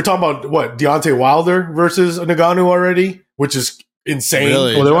we're talking about what Deontay Wilder versus Ngannou already, which is insane.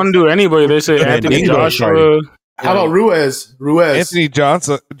 Really? Well, they want to do anybody. They say Anthony Joshua. How about Ruiz? Anthony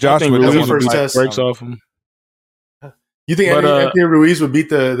Joshua doesn't first test. Breaks off him. You think Anthony Ruiz would beat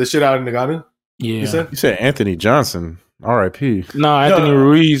the shit out of Ngannou? Yeah. You said Anthony Johnson. R.I.P. No, Anthony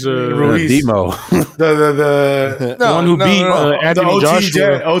Ruiz. Demo. the one who beat Anthony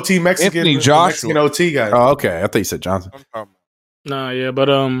Joshua. OT Mexican. Anthony Joshua. Mexican OT guy. Oh, okay. I thought you said Johnson. Nah, yeah, but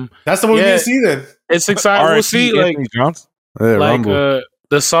that's the one we need to see then. It's exciting. We'll see. Anthony Johnson.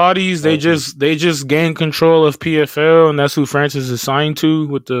 The Saudis, they just gained control of PFL, and that's who Francis is signed to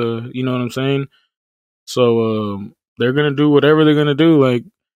with the, you know what I'm saying? So they're gonna do whatever they're gonna do. Like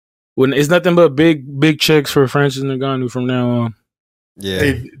when it's nothing but big checks for Francis Ngannou from now on. Yeah.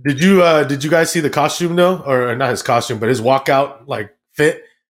 Hey, did you guys see the costume though, or not his costume, but his walkout like fit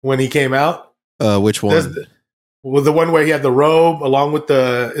when he came out? Which one? The one where he had the robe along with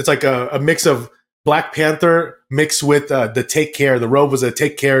it's like a mix of Black Panther mixed with the Take Care. The robe was a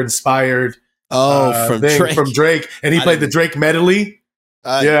Take Care inspired from Drake, and he played the Drake medley.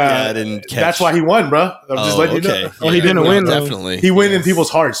 I didn't catch. That's why he won, bro. I'm just letting you know. Oh, he didn't win. Definitely, he win in people's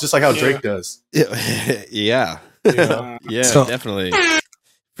hearts, just like how Drake does. Yeah, So, definitely.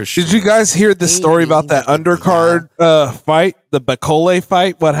 For sure. Did you guys hear the story about that undercard fight, the Bacole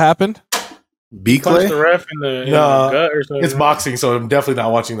fight? What happened? Clay? The ref in the gut or something. It's boxing, so I'm definitely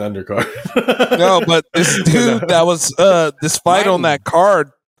not watching the undercard. No, but this dude that was this fight on that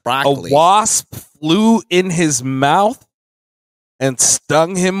card, a wasp flew in his mouth and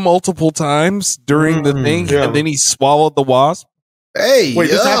stung him multiple times during the thing, and then he swallowed the wasp. Hey, wait,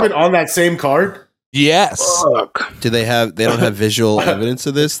 this happened on that same card? Yes. Fuck. Do they don't have visual evidence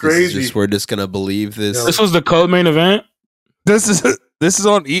of this? This is just we're just gonna believe this. This was the co-main event. This is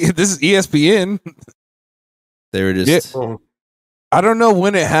on this is ESPN. They were just I don't know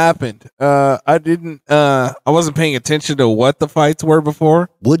when it happened. I didn't. I wasn't paying attention to what the fights were before.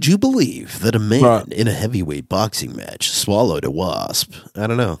 Would you believe that a man in a heavyweight boxing match swallowed a wasp? I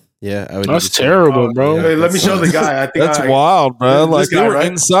don't know. Yeah, I would. That's terrible, bro. Hey, let me show the guy. I think that's wild, bro. Like they were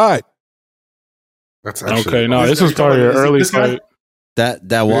inside. That's okay. No, this was probably an early fight.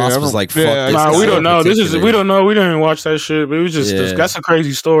 That wasp was like, fuck this nah, guy we don't know. We don't know. We didn't even watch that shit. But it was just that's a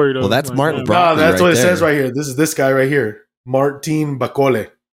crazy story, though. Well, that's like, Martin. No, that's what it says right here. This is this guy right here, Martin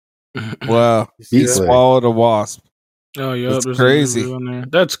Bacole. Wow, he swallowed a wasp. Oh yeah, that's crazy.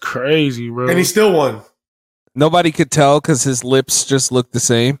 That's crazy, bro. And he still won. Nobody could tell because his lips just looked the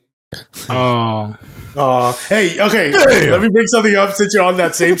same. Oh. Hey, okay. Let me bring something up since you're on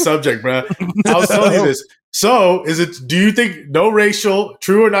that same subject, bro. I was telling you this. So, do you think, no racial,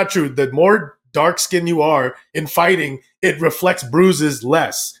 true or not true, the more dark skin you are in fighting, it reflects bruises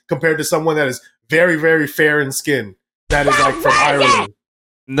less compared to someone that is very, very fair in skin, that is like from Ireland?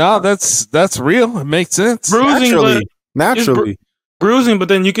 No, that's real. It makes sense. Bruising, naturally. Bruising, but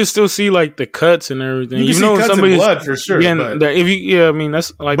then you can still see like the cuts and everything. You can see cuts and blood for sure. I mean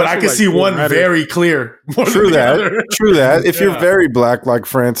that's like. But I can see one very clear. True that. If you're very black like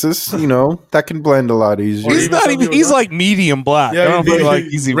Francis, that can blend a lot easier. He's not even. He's like medium black. Yeah, I don't feel like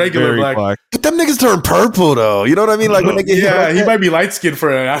he's regular very black. But them niggas turn purple though. You know what I mean? Like when they get hit he might be light skinned for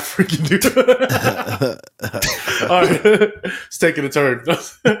an African dude. All right, it's taking a turn.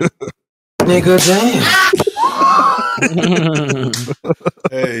 Nigga, damn.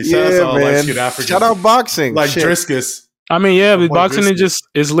 Hey, shout out to all light-skinned Africans. Shout out boxing. Like Driscus. I mean, but boxing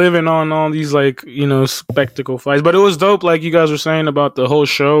is living on all these spectacle fights. But it was dope, like you guys were saying about the whole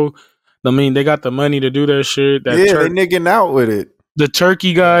show. I mean, they got the money to do that shit. They nigging out with it. The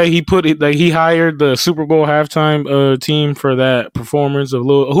Turkey guy, he hired the Super Bowl halftime team for that performance of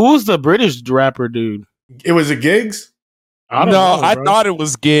Lil. Who was the British rapper dude? It was a Giggs? I thought it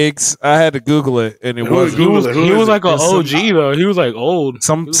was Giggs. I had to Google it, and it was. He was like an OG though. He was like old.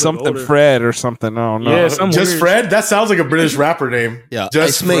 Something Fred or something. I don't know. Yeah, just Fred. That sounds like a British rapper name. Yeah,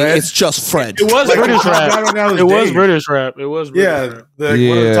 just Fred. It's just Fred. It was British rap. It was British rap. It was. British rap. One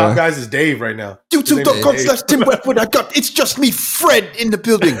of the top guys is Dave right now. YouTube.com/Tim Westwood. I got. It's just me, Fred, in the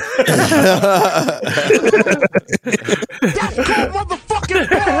building. That's cool, motherfucking.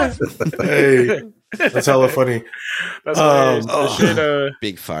 Hey. That's hella funny. That's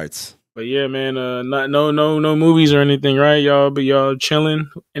big farts. But yeah, man, no movies or anything, right, y'all? But y'all chilling.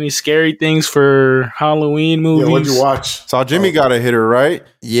 Any scary things for Halloween movies? Yeah, what'd you watch? Saw Jimmy got a hitter, right?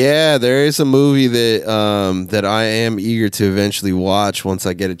 Yeah, there is a movie that I am eager to eventually watch once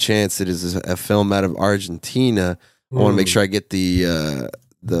I get a chance. It is a film out of Argentina. I want to make sure I get the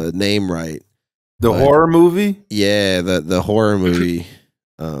name right. The horror movie? Yeah, the horror movie.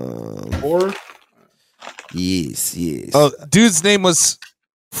 Horror? Yes. Oh, dude's name was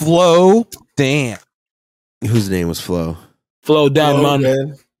Flo Dan. Whose name was Flo? Flo Dan,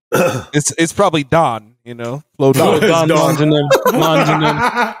 man. It's probably Don. Flo Don. Don's in them. Mon's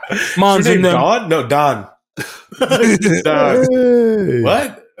in them. Don? No, Don. Don. Hey.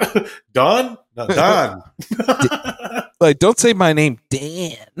 What? Don? No, Don. Like, don't say my name,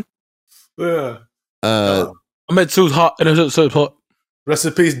 Dan. Yeah. I met Sue's hot and it's so hot. Rest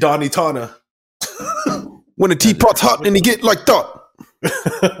in peace, Donnie Tana. When the teapot's hot and you get like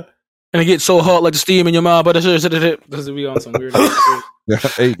that. And it gets so hot like the steam in your mouth, but does it be on some weird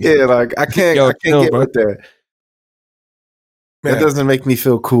shit? Yeah, like I can't get with that. Man. That doesn't make me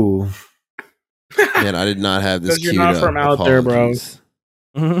feel cool. Man, I did not have this. You're not from out there, bro.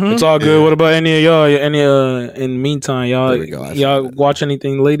 It's all good. What about any of y'all? In the meantime, y'all watch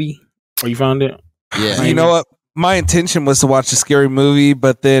anything, lady? Or you found it? Yeah. You know what? My intention was to watch a scary movie,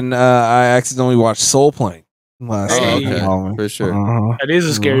 but then I accidentally watched Soul Plane last night. For sure. That is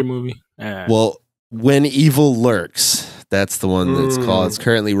a scary movie. Well, When Evil Lurks. That's the one that's called. It's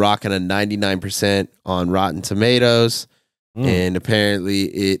currently rocking a 99% on Rotten Tomatoes. And apparently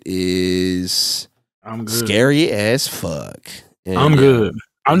it is scary as fuck. And I'm good.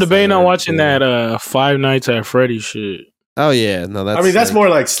 I'm debating on watching that Five Nights at Freddy's shit. Oh yeah, no, that's more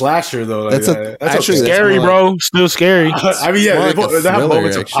like slasher though. That's actually scary, bro. Still scary. I mean, yeah, they have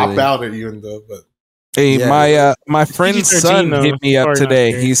moments of pop out at you, though. But hey, my friend's son hit me up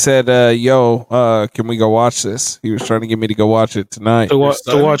today. He said, "Yo, can we go watch this?" He was trying to get me to go watch it tonight. To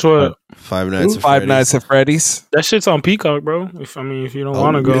watch what? Five Nights at Freddy's. That shit's on Peacock, bro. If you don't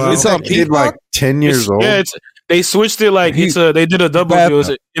want to go, it's on Peacock. Like 10 years old. Yeah, they switched it. Like they did a double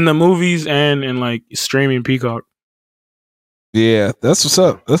deal in the movies and in like streaming Peacock. Yeah, that's what's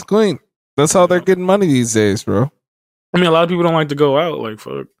up. That's clean. That's how they're getting money these days, bro. I mean, a lot of people don't like to go out. Like,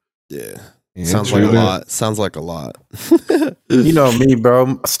 fuck. Yeah. Yeah, Sounds like a lot. Sounds like a lot. You know me,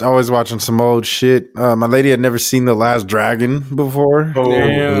 bro. Always watching some old shit. My lady had never seen The Last Dragon before. Oh,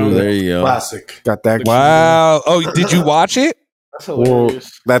 Ooh, there you go. classic. Got that. Wow. Oh, did you watch it? That's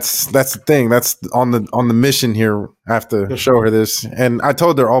hilarious. Well, that's the thing. That's on the mission here. I have to show her this, and I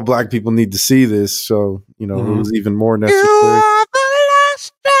told her all black people need to see this. So it was even more necessary. You are the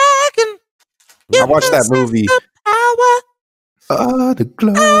last dragon. I watched that movie. The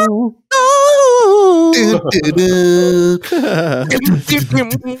glow.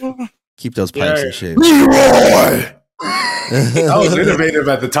 Keep those pipes in shape. Leroy. That was innovative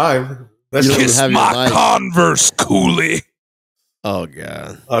at the time. That's You don't Kiss have your my mic. Converse, Cooley. Oh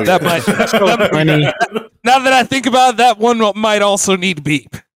god. That might. Now that I think about it, that one might also need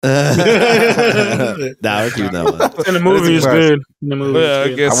beep. Nah, we're keeping that one. In the movie is good. In the movie, Yeah, I is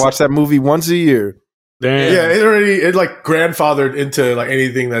good. guess. I watch that movie once a year. Damn. Yeah, it like grandfathered into like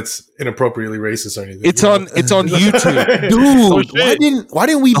anything that's inappropriately racist or anything. It's on YouTube. Dude, why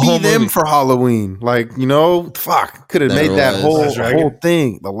didn't we The be whole them movie. for Halloween? Like, fuck, could have Never made that was. whole Last Dragon? whole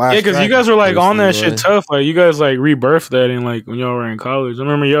thing. The last, Yeah, because you Dragon. guys were like on that Personally, shit tough. Like you guys like rebirthed that in like when y'all were in college. I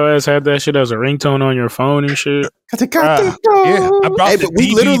remember your ass had that shit as a ringtone on your phone and shit. Yeah, I brought Hey, the but we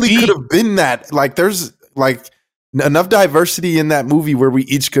literally DVD. could have been that. Like, there's like enough diversity in that movie where we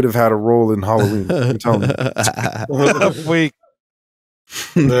each could have had a role in Halloween. I'm telling you. Wait,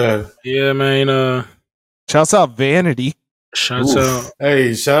 Yeah. Yeah, man. shouts out Vanity. Shouts out.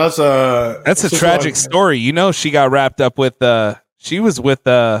 Hey, shout out. That's a what's tragic this story. You know, she got wrapped up with. She was with.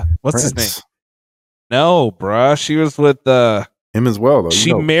 What's his name? Prince. No, bruh. She was with. Him as well, though.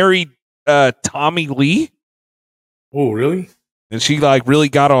 She married Tommy Lee, one? Oh, really? and she like really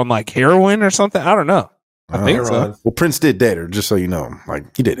got on like heroin or something. I don't know. I think so. Heroin. Well, Prince did date her, just so you know.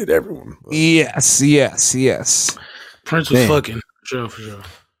 Like, he dated everyone. But- Yes. Prince was Damn. fucking. For sure.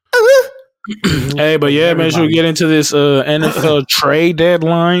 Hey, but yeah, man, should we get into this NFL trade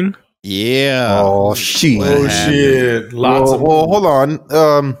deadline? Yeah. Oh, shit. What Oh happened? shit! Lots of. Well, hold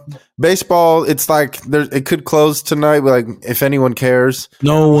on. Baseball, it's like it could close tonight. Like, if anyone cares,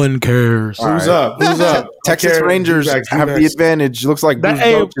 No one cares. Who's up? Who's up? Texas Okay, Rangers D-backs, have the D-backs. advantage. Looks like That- Bruce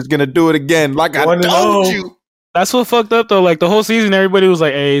hey, Boch is gonna do it again. Like I 1-0. told you. That's what fucked up though. Like the whole season, everybody was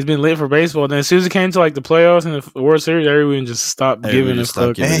like, "Hey, it's been lit for baseball." Then as soon as it came to like the playoffs and the World Series, everyone just stopped giving a just stopped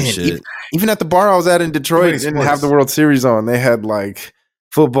fuck. giving a Man, shit. Even at the bar I was at in Detroit, many didn't sports. have the World Series on. They had like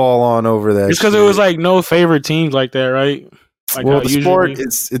football on over that. It's because it shit. was like no favorite teams like that, right? Like well, how the usually- sport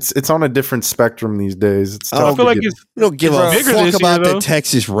it's on a different spectrum these days. It's I tough I feel to like get- it's We don't give a bigger fuck this year, about the though.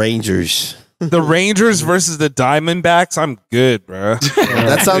 Texas Rangers. The Rangers versus the Diamondbacks. I'm good, bro.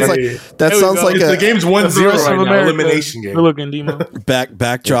 That sounds like Hey, that There we sounds go. like the a game's 1-0 the rest right of now. America. Elimination game. Good looking, Demo.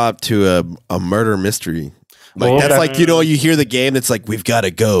 backdrop to a murder mystery. Like Oh, that's okay. like, you know, you hear the game, it's like, we've got to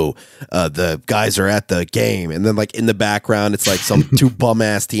go. The guys are at the game, and then like in the background, it's like some two bum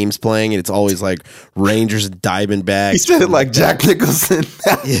ass teams playing, and it's always like Rangers and Diamondbacks. He said it like Jack Nicholson.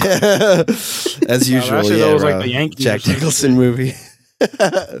 Yeah, as usual. shit Yeah, was like bro. the Yankees Jack or something. Nicholson movie.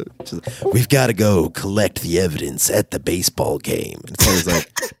 We've got to go collect the evidence at the baseball game. It's always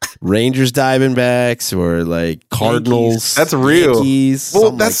like Rangers, Diamondbacks, or like Cardinals. That's real. Yankees, Well,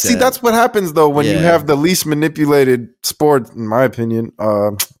 something that's like that. that's what happens though when you Yeah. have the least manipulated sport, in my opinion.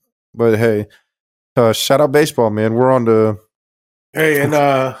 But hey, shout out baseball, man. We're on the Hey, and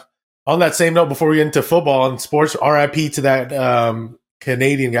on that same note, before we get into football and sports, RIP to that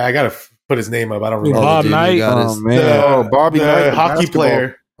Canadian guy. I gotta put his name up. I don't remember. Bob dude, you Knight. got his- Bobby the Knight, hockey basketball.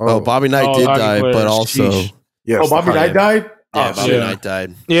 player. Oh, Bobby Knight Oh, did hockey die, player. but also Sheesh. Yes, Oh, Bobby the Knight died. yeah, Oh, Bobby shit. Knight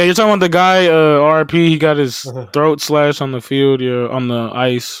died. Yeah, you're talking about the guy, RP, he got his throat slashed on the field, yeah, on the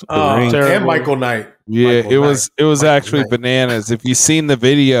ice. And Terrible. Michael Knight. Yeah, Michael it was Knight. actually Knight. bananas. If you've seen the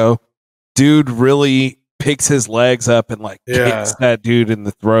video, dude really picks his legs up and like Yeah. kicks that dude in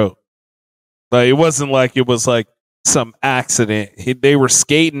the throat. Like it wasn't like it was like some accident. They were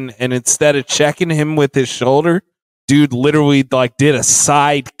skating, and instead of checking him with his shoulder, dude literally like did a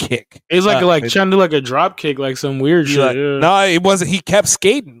side kick. It's like it- trying to do like a drop kick, like some weird he shit. like- yeah. No, it wasn't. He kept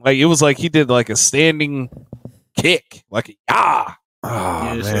skating. Like it was like he did like a standing kick, like a yah. Oh,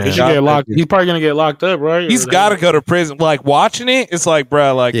 Yeah, so man. he should get locked. He's probably gonna get locked up, right? He's Or got to they- go to prison. Like watching it, it's like,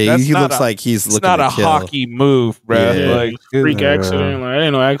 bro, like Yeah, that's he not looks a, like he's it's looking not to a kill. hockey move, bro. Yeah. Like, freak Yeah. accident. Like,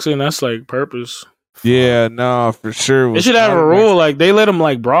 ain't no accident. That's like purpose. yeah, no, for sure. They was should have not a an rule like they let him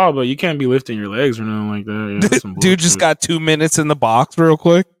like brawl, but you can't be lifting your legs or nothing like that. Yeah, that's some Dude just bullshit. got 2 minutes in the box real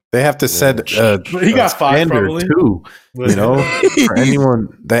quick. They have to set He a got five, standard probably. too. You know, for anyone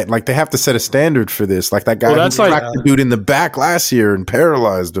that like they have to set a standard for this. Like that guy Well, who that's like- cracked the dude in the back last year and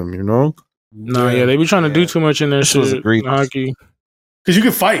paralyzed him. You know, No, yeah, they be trying to do too much in their This was shit. egregious. in hockey. because you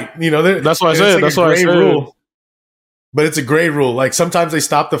can fight. That's what I said. That's what I said. Rule, but it's a gray rule. Like sometimes they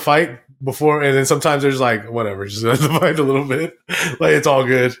stop the fight before, and then sometimes there's like whatever, just let the fight a little bit. Like it's all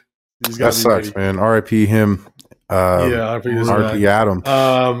good. That sucks, man. R.I.P. him. R.I.P. Adam.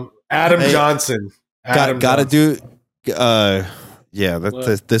 Adam Johnson. Gotta do. Yeah,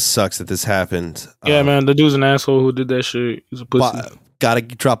 this sucks that this happened. Yeah, man, the dude's an asshole who did that shit. He's a pussy. Gotta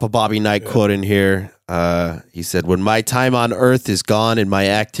drop a Bobby Knight quote in here. He said, "When my time on Earth is gone and my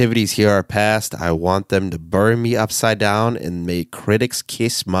activities here are past, I want them to bury me upside down and make critics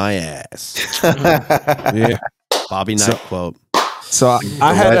kiss my ass." Yeah, Bobby Knight quote. So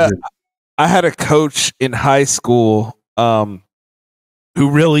I had a coach in high school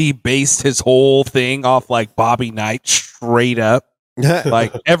who really based his whole thing off like Bobby Knight straight up.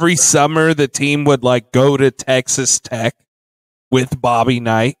 Like every summer the team would like go to Texas Tech with Bobby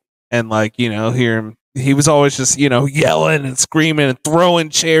Knight and like, hear him. He was always just, yelling and screaming and throwing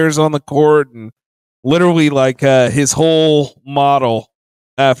chairs on the court, and literally like his whole model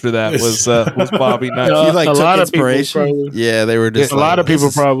after that was Bobby Knight. He like a took lot inspiration. Of people probably. Yeah, they were just a lot of people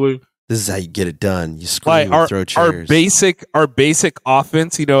probably. This is how you get it done. You scream like and throw chairs. Our basic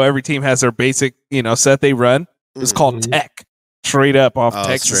offense, every team has their basic, set they run. It's called Tech. Straight up off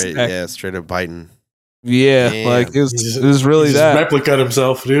Texas Tech. Yeah, straight up biting. Yeah, damn. Like it was really that. Replica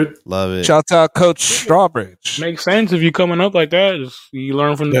himself, dude. Love it. Shouts out Coach Strawbridge. Makes sense if you coming up like that. You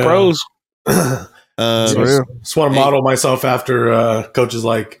learn from the pros. Just want to model myself after coaches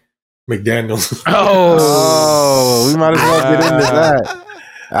like McDaniels. Oh, we might as well get into that.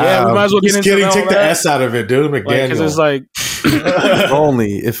 Yeah, we might as well get into kidding. that. Take the S out of it, dude. McDaniel. Because it's like,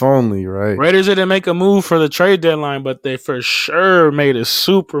 if only, right? Raiders didn't make a move for the trade deadline, but they for sure made a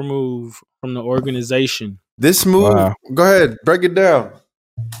super move from the organization. This move, Go ahead, break it down.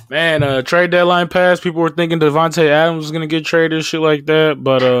 Man, trade deadline passed. People were thinking Devontae Adams was going to get traded, shit like that.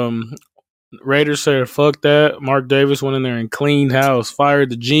 But Raiders said, fuck that. Mark Davis went in there and cleaned house, fired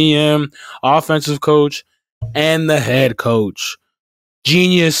the GM, offensive coach, and the head coach.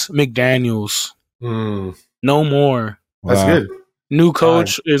 Genius McDaniels. No more. That's good. New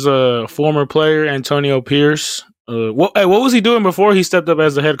coach is a former player, Antonio Pierce. What was he doing before he stepped up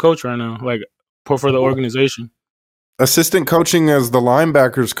as the head coach right now? Like for the organization? Assistant coaching as the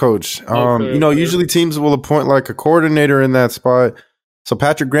linebackers coach. Okay. Usually teams will appoint like a coordinator in that spot. So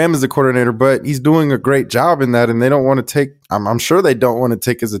Patrick Graham is the coordinator, but he's doing a great job in that, and they don't want to take. I'm sure they don't want to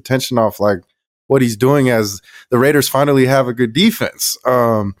take his attention off like what he's doing as the Raiders finally have a good defense.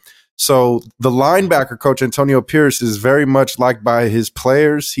 So the linebacker coach, Antonio Pierce, is very much liked by his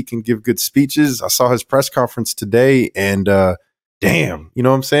players. He can give good speeches. I saw his press conference today, and damn, you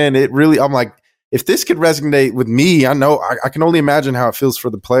know what I'm saying? It really, I'm like, if this could resonate with me, I know I can only imagine how it feels for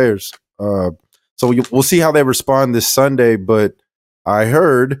the players. So we'll see how they respond this Sunday, but I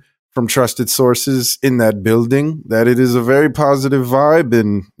heard from trusted sources in that building that it is a very positive vibe,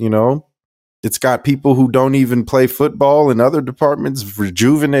 and, it's got people who don't even play football in other departments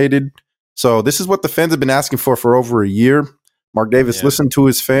rejuvenated. So this is what the fans have been asking for over a year. Mark Davis listened to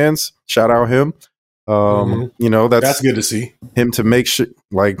his fans. Shout out him. That's good to see him to make sure,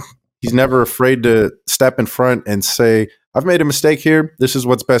 like, he's never afraid to step in front and say, I've made a mistake here. This is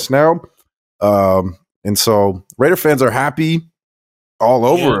what's best now. And so Raider fans are happy all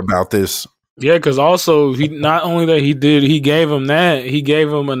over about this. Yeah, because also he not only that he gave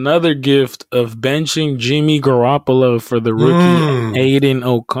him another gift of benching Jimmy Garoppolo for the rookie Aiden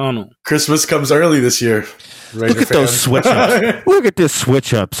O'Connell. Christmas comes early this year. Raider Look at those switch ups. Look at this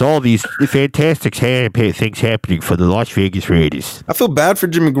switch ups. All these fantastic things happening for the Las Vegas Raiders. I feel bad for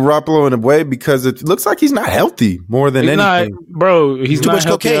Jimmy Garoppolo in a way because it looks like he's not healthy more than anything. He's not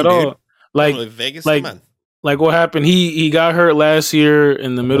healthy at all. Like Vegas, like what happened? He got hurt last year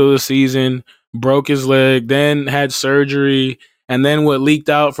in the middle of the season, broke his leg, then had surgery, and then what leaked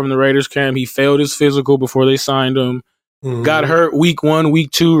out from the Raiders camp, he failed his physical before they signed him. Got hurt week 1,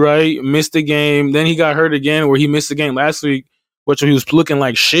 week 2, right? Missed the game. Then he got hurt again where he missed the game last week, which he was looking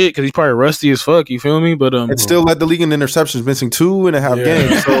like shit because he's probably rusty as fuck. You feel me? But it still led the league in interceptions, missing 2.5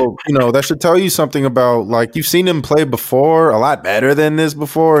 games. So, that should tell you something about, like, you've seen him play before, a lot better than this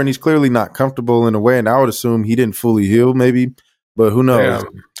before, and he's clearly not comfortable in a way. And I would assume he didn't fully heal, maybe, but who knows? Yeah.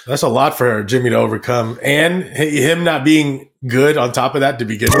 That's a lot for Jimmy to overcome, and him not being good on top of that to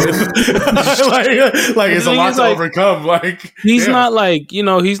begin with. like it's a lot to overcome. Like he's not like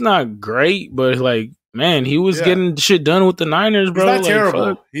he's not great, but like man, he was getting shit done with the Niners, bro. He's not terrible.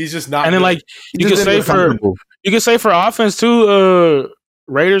 Fuck. He's just not. And then like you can say for offense too.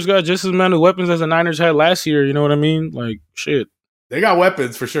 Raiders got just as many weapons as the Niners had last year. You know what I mean? Like shit. They got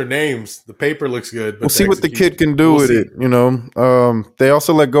weapons for sure. Names. The paper looks good. But we'll see what the kid can do with it. You know, they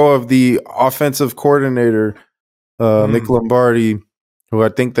also let go of the offensive coordinator, Nick Lombardi, who I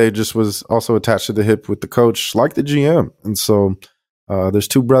think they just was also attached to the hip with the coach, like the GM. And so there's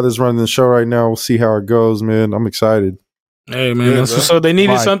two brothers running the show right now. We'll see how it goes, man. I'm excited. Hey man, so they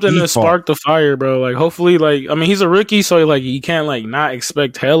needed something to spark the fire, bro. Like hopefully, like I mean, he's a rookie, so like you can't like not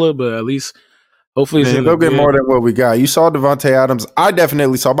expect hella, but at least hopefully they'll get more than what we got. You saw Devontae Adams. I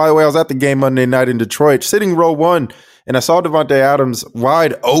definitely saw. By the way, I was at the game Monday night in Detroit, sitting row 1, and I saw Devontae Adams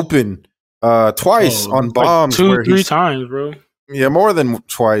wide open twice on bombs, like 2-3 times, bro. Yeah, more than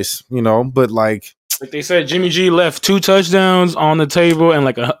twice, you know. But like they said, Jimmy G left 2 touchdowns on the table and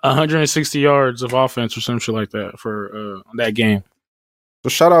like 160 yards of offense or some shit like that for that game. So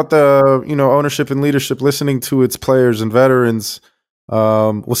shout out the ownership and leadership listening to its players and veterans.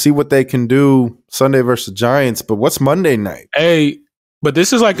 We'll see what they can do Sunday versus Giants. But what's Monday night? Hey, but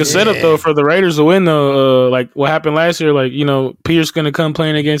this is like a setup though for the Raiders to win though. Like what happened last year, like Peter's gonna come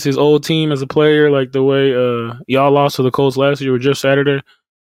playing against his old team as a player, like the way y'all lost to the Colts last year with Jeff Saturday.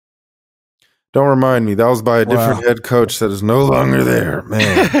 Don't remind me. That was by a different head coach that is no longer there,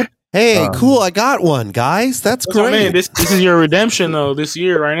 man. Hey, cool. I got one, guys. That's great. Man, this is your redemption, though, this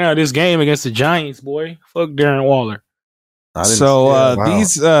year, right now. This game against the Giants, boy. Fuck Darren Waller. So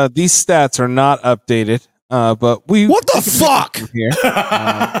these stats are not updated, but we... What the fuck? Here.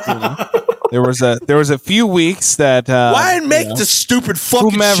 There was a few weeks that why make the stupid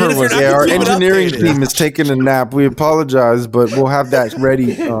fucking shit? Our engineering team is taking a nap. We apologize, but we'll have that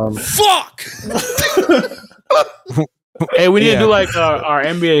ready. Fuck. Hey, we need to do like our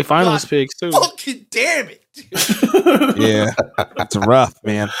NBA Finals picks too. Fucking damn it! Yeah, it's rough,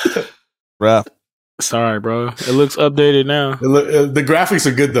 man. Rough. Sorry, bro. It looks updated now. The graphics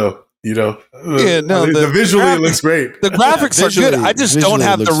are good though. The visually it looks great. The graphics are good. I just don't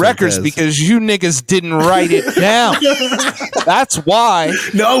have the records because you niggas didn't write it down. That's why.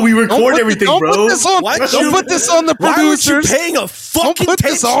 No, we record everything, bro. Don't put this on the producers. Why aren't you paying a fucking Don't put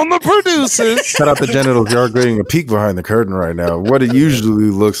this on the producers. Shout out the genitals. You are getting a peek behind the curtain right now. What it usually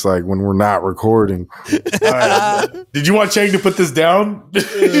looks like when we're not recording. All right. Did you want Chang to put this down?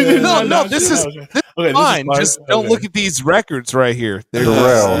 No. This is fine. Just don't look at these records right here. They're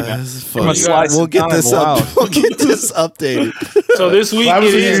We'll get this up. We'll get this updated. So this week it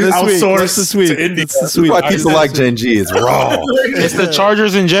is outsourced this week. This week. Why people like Gen G is raw. It's the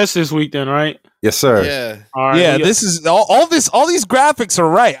Chargers and Jets this week, then, right? Yes, sir. Yeah. All right, yeah. This is all these graphics are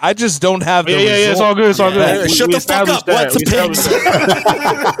right. I just don't have. Yeah. It's all good. It's all good. Shut the fuck up. What's the pigs?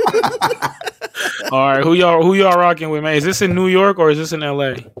 All right. Who y'all rocking with, man? Is this in New York or is this in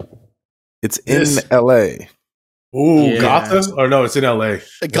LA? It's in LA. Ooh, yeah. Gotham? Or no, it's in LA.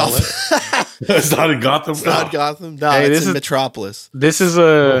 Gotham. It's not in Gotham. It's not Gotham. No, it's in Metropolis. This is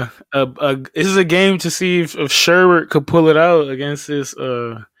a game to see if Sherbert could pull it out against this.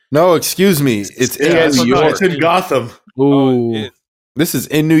 No, excuse me. It's in New York. It's in Gotham. Ooh. This is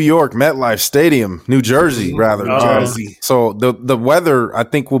in New York, MetLife Stadium, New Jersey, rather. Jersey. So the weather, I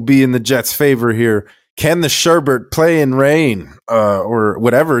think, will be in the Jets' favor here. Can the Sherbert play in rain or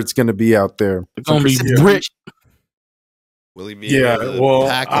whatever it's going to be out there? It's going to be rich. Will he be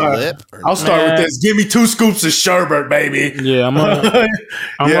pack a lip? I'll start with this. Give me 2 scoops of Sherbert, baby. Yeah, I'm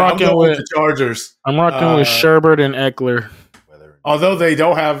rocking with the Chargers. I'm rocking with Sherbert and Eckler. Although they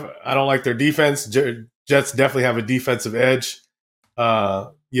don't have, I don't like their defense. Jets definitely have a defensive edge.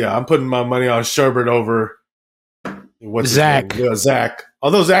 I'm putting my money on Sherbert over Zach. Zach.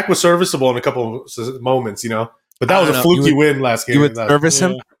 Although Zach was serviceable in a couple of moments, but that was a fluky win last game. You would service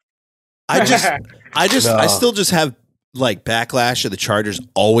him? I still just have like backlash of the Chargers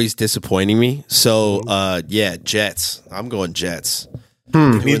always disappointing me. So Jets. I'm going Jets.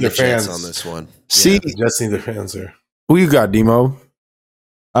 Need their fans on this one. See, Jets need their fans there. Who you got, Demo?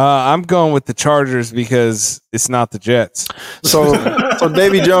 I'm going with the Chargers because it's not the Jets. So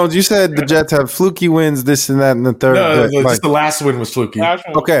Davy Jones, you said the Jets have fluky wins, this and that, and the third. No, just the last win was fluky.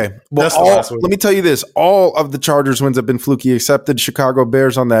 Okay, well, let me tell you this: all of the Chargers wins have been fluky, except the Chicago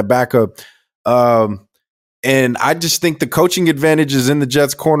Bears on that backup. And I just think the coaching advantage is in the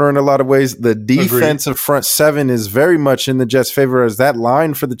Jets' corner in a lot of ways. The defensive front seven is very much in the Jets' favor, as that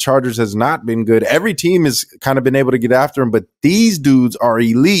line for the Chargers has not been good. Every team has kind of been able to get after them, but these dudes are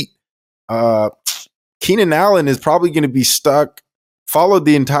elite. Keenan Allen is probably going to be stuck, followed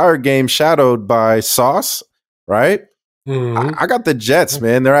the entire game, shadowed by Sauce, right? Mm-hmm. I got the Jets,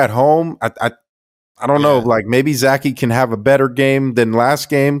 man. They're at home. I don't know. Like maybe Zachy can have a better game than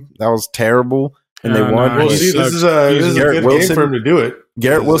last game. That was terrible. and they won. Well, see, this is a good game for him to do it.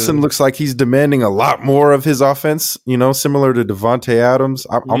 Garrett Wilson looks like he's demanding a lot more of his offense. Similar to Devontae Adams.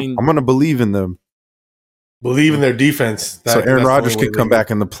 I'm going to believe in them. Believe in their defense. So Aaron Rodgers could come back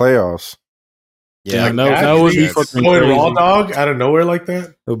in the playoffs. Yeah, that would be fucking crazy. Raw dog out of nowhere like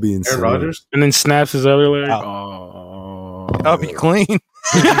that. He'll be insane. Aaron Rodgers, and then snaps his other leg. I'll be clean.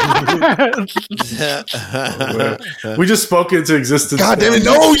 We just spoke into existence. God damn it!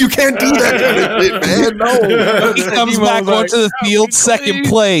 No, you can't do that, man. No. He comes back onto the field, second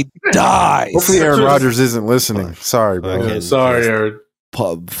play, dies. Hopefully, Aaron Rodgers isn't listening. Sorry, bro. Sorry, Aaron.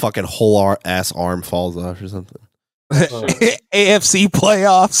 Fucking whole ass arm falls off or something. AFC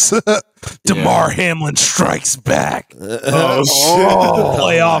playoffs. DeMar Hamlin strikes back. Playoffs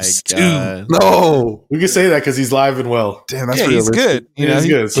too. No, we can say that because he's live and well. Damn, that's he's good. He's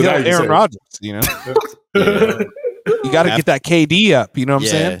good. So Aaron Rodgers. You got to get that KD up. You know what I'm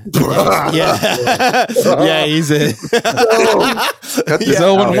saying? Yeah, he's in. He's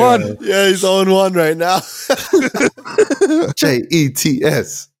 0-1. Yeah, he's 0-1 right now.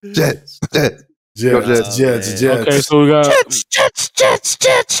 Jets. Jets. Okay, so we got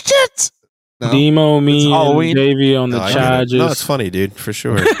Jets. Demo, me, and Davey on the Chargers. No, it's funny, dude, for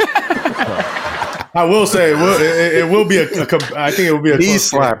sure. I will say it will be I think it will be a knee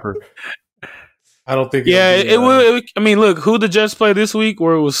slapper. I don't think. Yeah, it will. I mean, look, who the Jets played this week?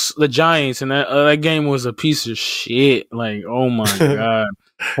 Where it was the Giants, and that game was a piece of shit. Like, oh my god,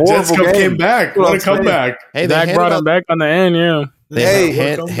 Jets came back. What a comeback! Hey, Dak brought him back on the end. Yeah, they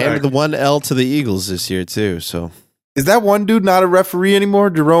handed the 1 L to the Eagles this year too. So is that one dude not a referee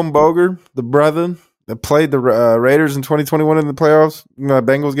anymore? Jerome Boger, the brother that played the Raiders in 2021 in the playoffs,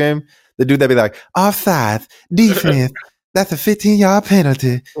 Bengals game. The dude that be like offside, defense. That's a 15-yard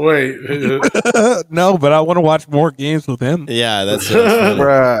penalty. Wait, no, but I want to watch more games with him. Yeah, that's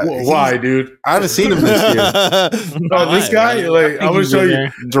why, dude. I haven't seen him this year. This guy, like, I'm gonna show you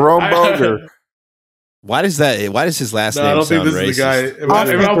Jerome Boger. Why does his last name? I don't think this racist? is the guy. If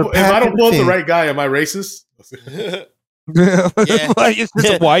I don't pull up the right guy, am I racist? Like it's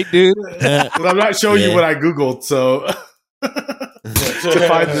just a white dude. I'm not showing you what I googled, so. To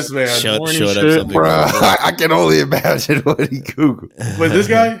find this man. Showed up something. Bruh, I can only imagine what he googled. But this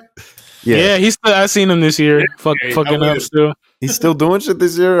guy? Yeah, he's still. I seen him this year. Fucking up still. He's still doing shit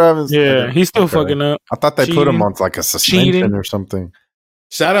this year. He's still fucking up. I thought they put him on like a suspension or something.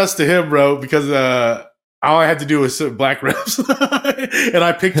 Shout outs to him, bro, because all I had to do was black refs, and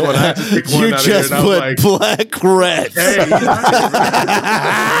I picked one. I just picked one. You out just of here, put like, black refs.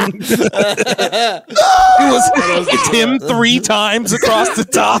 Hey, it's him 3 times across the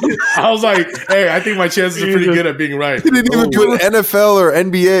top. I was like, hey, I think my chances are pretty good at being right. He didn't even put NFL or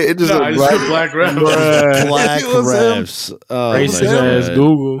NBA. It just I just put black refs. Black refs. Racist ass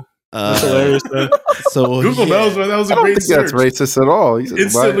Google. So Google knows, man. That was a great search. That's racist at all. He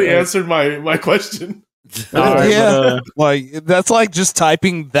instantly answered my question. Like that's like just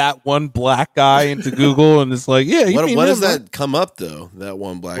typing that one black guy into Google, and it's like, what does that come up though? That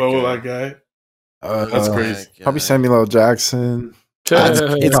one black guy. That's crazy. Probably Samuel L. Jackson.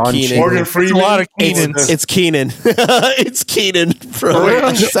 It's Keenan. Morgan Freeman. It's a lot of Keenans. It's Keenan. It's Keenan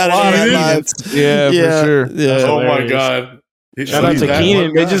from Saturday Night Live. Yeah, for sure. Yeah. Oh my god. Shout out to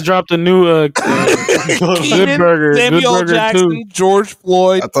Keenan. They just dropped a new Good Burger. Samuel Good Burger Jackson, 2. George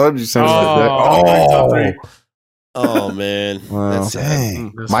Floyd. I thought you said Oh man. Wow.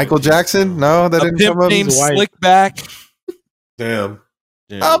 Dang. Michael Jackson? No, that didn't come up. Named Slickback. Damn.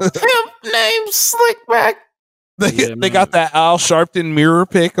 A pimp named Slickback. They got that Al Sharpton mirror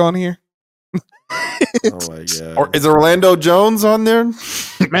pick on here. Oh my god! Or is Orlando Jones on there?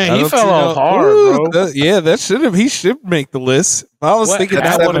 Man, he fell off hard, bro. He should make the list. I was thinking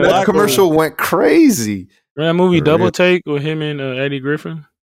that one. That commercial went crazy. Remember that movie Double Take with him and Eddie Griffin?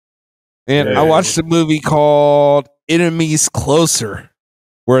 And I watched a movie called Enemies Closer,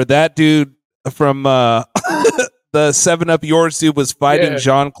 where that dude from the 7-Up Yours dude was fighting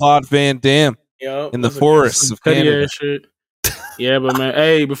Jean-Claude Van Damme in the forests of Canada. Shit. Yeah, but man,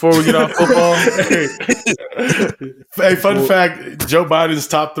 hey, before we get off football, hey, fun fact: Joe Biden's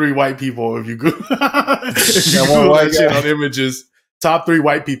top 3 white people. If you Google that shit on images, top 3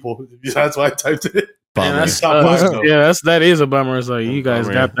 white people. That's why I typed it. Man, that is a bummer. It's like you guys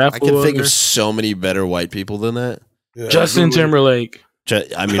got that. I can think of so many better white people than that. Yeah, Justin Timberlake.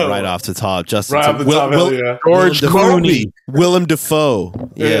 Right off the top, Justin. Right off the top, George Clooney, Willem Dafoe.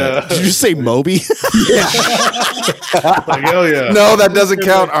 Yeah. Did you say Moby? Yeah. Like, hell yeah. No, that doesn't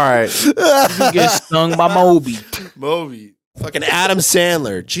count. All right. You get stung by Moby. Fucking Adam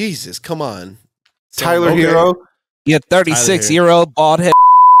Sandler. Jesus, come on. Tyler Hero. Yeah, 36-year-old bald head.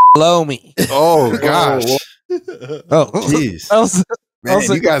 below me. Oh gosh. Oh, jeez. Man,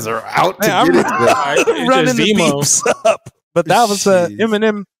 you guys are out to man, get it. I'm running the beeps up. But that was a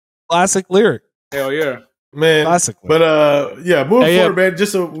Eminem classic lyric. Hell yeah. Man, classic. But moving forward, man.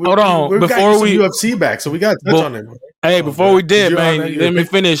 Just hold on before we UFC back, so we got to touch on it. Hey, before we did, man, let me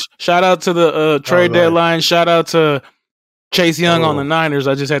finish. Shout out to the trade deadline. Shout out to Chase Young on the Niners.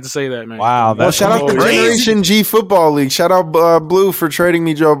 I just had to say that, man. Wow, well, shout out to Generation G Football League. Shout out Blue for trading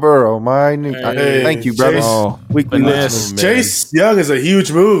me Joe Burrow. Thank you, brother. Weekly Chase Young is a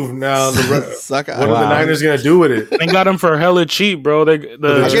huge move. Now, what are the Niners gonna do with it? They got him for hella cheap, bro. I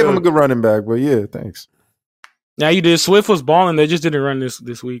gave him a good running back, but yeah, thanks. Now you did. Swift was balling. They just didn't run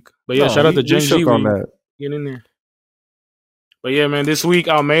this week. But yeah, shout out to Gen G. On that. Get in there. But yeah, man, this week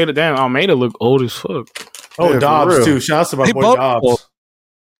Almeida look old as fuck. Oh, yeah, Dobbs too. Shout out to my boy Dobbs.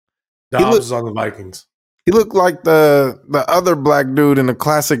 Dobbs is on the Vikings. He looked like the other black dude in a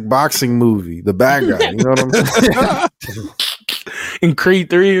classic boxing movie, the bad guy. You know what I'm saying? In Creed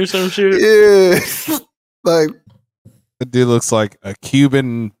 3 or some shit. Yeah, like the dude looks like a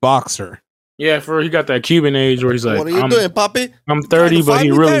Cuban boxer. Yeah, he got that Cuban age where he's like, "What are you doing, Poppy? I'm 30, but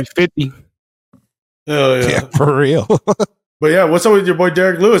he really 50." Oh yeah, for real. But yeah, what's up with your boy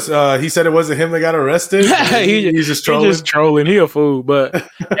Derek Lewis? He said it wasn't him that got arrested. He's just trolling. He's just trolling. He a fool. But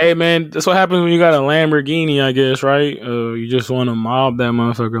hey, man, that's what happens when you got a Lamborghini, I guess, right? You just want to mob that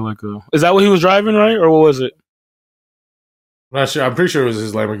motherfucker like a. Is that what he was driving, right, or what was it? I'm not sure. I'm pretty sure it was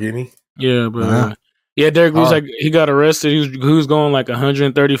his Lamborghini. Yeah, but Derek Lewis he got arrested. He was going like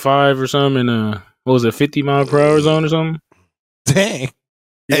 135 or something in what was it, 50 mile per hour zone or something? Dang.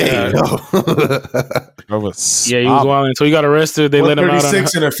 Yeah, he was wilding. So he got arrested. They let him out on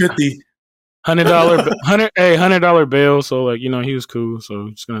 36 and a 50. $100 bail. So like, he was cool. So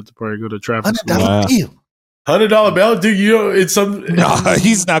just gonna have to probably go to traffic school. $100 bail, dude. It's some. No,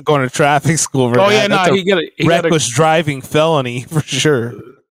 he's not going to traffic school. For that. He reckless driving felony for sure.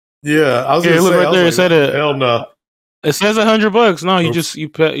 Yeah, I was gonna say. Look right there. It said it. Hell no. It says $100. No,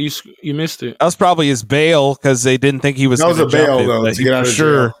 you missed it. That was probably his bail because they didn't think he was. That was a bail though. To get out of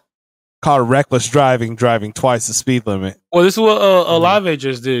jail. Caught reckless driving twice the speed limit. Well, this is what Olave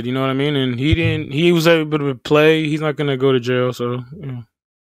just did. You know what I mean? And he was able to play. He's not gonna go to jail. So. Yeah.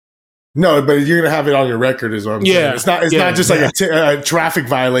 No, but you're gonna have it on your record, is what I'm saying. It's not just like a traffic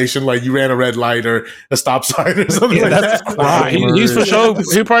violation, like you ran a red light or a stop sign or something like that. Right. He's for sure.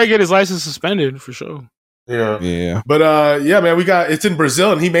 He'll probably get his license suspended for sure. Yeah. But man, it's in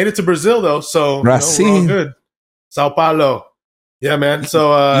Brazil, and he made it to Brazil though, so we're all good. Sao Paulo. Yeah, man.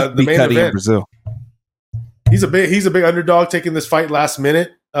 So the main event in Brazil. He's a big underdog taking this fight last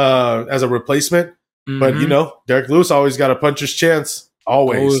minute as a replacement. Mm-hmm. But Derek Lewis always got a puncher's chance.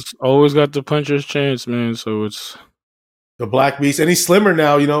 Always got the puncher's chance, man. So it's the Black Beast, and he's slimmer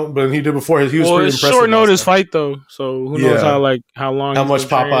now, but he did before. He was pretty impressive. Short notice fight though, so who knows how much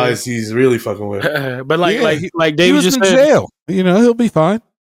Popeyes he's really fucking with. But like Davey just said, jail. He'll be fine.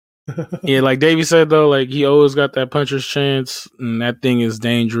 Yeah, like Davey said though, like he always got that puncher's chance, and that thing is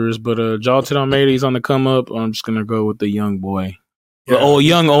dangerous. But Jalton Almeida, he's on the come up. I'm just gonna go with the young boy,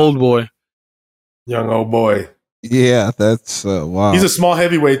 young old boy. Yeah, that's wow. He's a small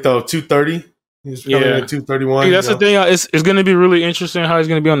heavyweight though, 230. He's coming at 231. That's the thing. It's going to be really interesting how he's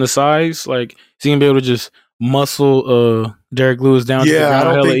going to be on the size. Like, is he going to be able to just muscle Derek Lewis down to the ground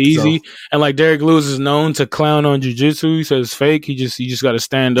hella easy? So. And like Derek Lewis is known to clown on jiu-jitsu. He says fake. You just got to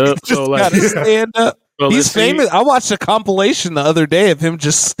stand up. So like, gotta stand up. So he's famous. I watched a compilation the other day of him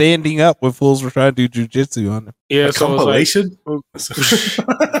just standing up when fools were trying to do jiu-jitsu on him. Yeah, compilation.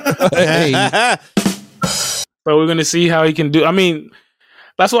 Hey. So we're gonna see how he can do. I mean,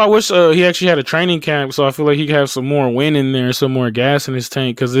 that's why I wish he actually had a training camp. So I feel like he could have some more wind in there, some more gas in his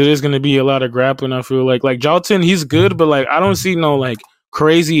tank, because it is gonna be a lot of grappling. I feel like Jalton, he's good, but like I don't see no like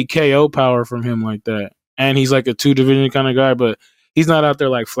crazy KO power from him like that. And he's like a 2 division kind of guy, but he's not out there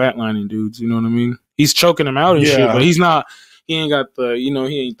like flatlining dudes. You know what I mean? He's choking them out and shit, but he's not. He ain't got the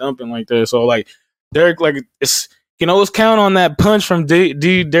he ain't thumping like that. So like Derek, like it's. You can always count on that punch from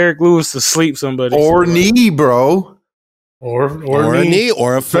Derek Lewis to sleep somebody. Or knee, bro. Or a knee.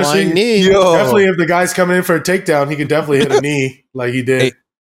 Or a flying knee. Definitely if the guy's coming in for a takedown, he can definitely hit a knee like he did.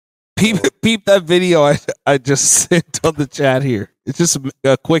 Hey, peep that video I just sent on the chat here. It's just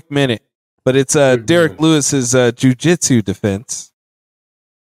a quick minute. But it's Derek Lewis's jiu-jitsu defense.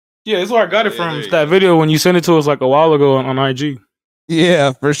 Yeah, that's where I got it from. That video when you sent it to us like a while ago on IG.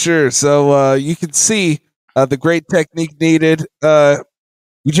 Yeah, for sure. So you can see the great technique needed. You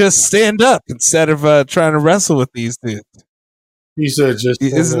just stand up instead of trying to wrestle with these dudes. He said just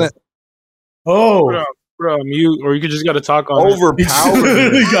isn't it? Oh, Bro, mute, or you could just got to talk on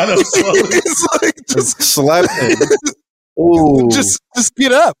overpowered. He got up slowly. It's like, just Slept him. Ooh. just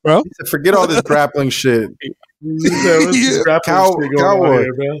get up, bro. Forget all this grappling shit. Cowboy.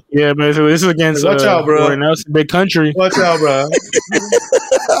 Yeah, basically, this is against. Watch out, bro. Roy Nelson, big country. Watch out, bro.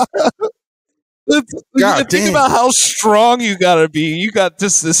 Think about how strong you gotta be. You got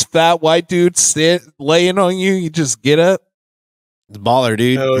just this fat white dude laying on you. You just get up. The baller,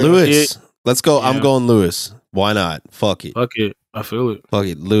 dude. Lewis. Let's go. Yeah. I'm going Lewis. Why not? Fuck it. Fuck it. I feel it. Fuck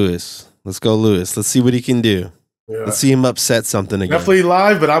it. Lewis. Let's go, Lewis. Let's see what he can do. Yeah. Let's see him upset something again. Definitely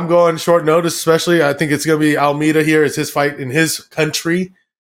live, but I'm going short notice, especially. I think it's going to be Almeida here. It's his fight in his country.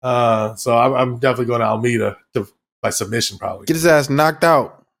 So I'm definitely going to Almeida by submission, probably. Get his ass knocked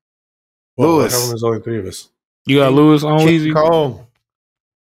out. Well, Lewis. There's only 3 of us. You got Lewis on easy.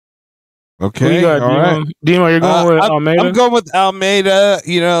 Okay. You got, all right. Demo, you're going with Almeida? I'm going with Almeida.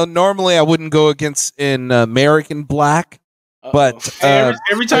 You know, normally I wouldn't go against an American black. But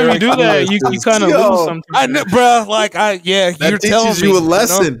every time you do that, you kind of lose something. I know, bro. Like that you're telling you me a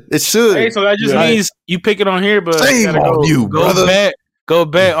lesson. You know? It should. Hey, so that just means you pick it on here, but shame on you, brother. Go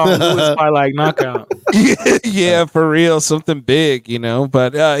bet on Lewis by like knockout. Yeah, for real, something big, you know.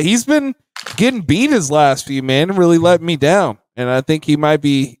 But he's been getting beat his last few, man. Really let me down, and I think he might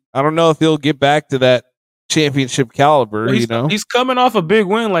be. I don't know if he'll get back to that championship caliber. Well, you know, he's coming off a big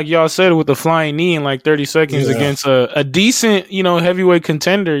win, like y'all said, with the flying knee in like 30 seconds against a decent, heavyweight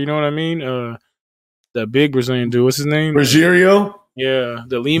contender. You know what I mean? That big Brazilian dude. What's his name? Rogerio. Yeah,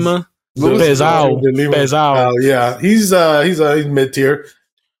 the Lima. Pezao. Yeah, he's mid tier.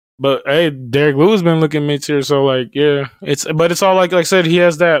 But hey, Derek Lewis been looking mid tier, so like, yeah, it's all like I said, he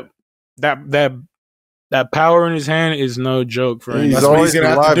has that power in his hand is no joke for him. He's That's always what he's a gonna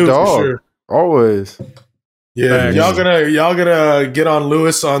have live to do dog. for sure. Always. Yeah, y'all gonna get on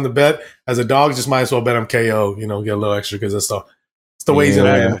Lewis on the bet as a dog. Just might as well bet him KO. Get a little extra because it's the way he's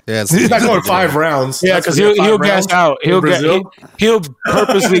gonna. Yeah, he's not going 5 rounds. Yeah, because he'll gas out. He'll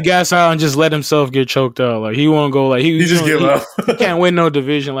purposely gas out and just let himself get choked out. Like he won't go like he just give up. He can't win no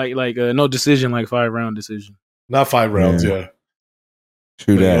division like no decision like 5-round decision. Not 5 rounds. Yeah.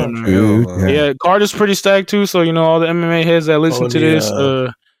 True that. Yeah, card is pretty stacked too. So all the MMA heads that listen to this,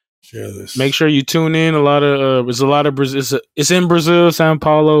 share this. Make sure you tune in. There's a lot of Brazil. It's in Brazil, Sao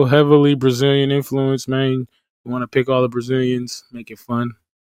Paulo, heavily Brazilian influence, man. You want to pick all the Brazilians, make it fun,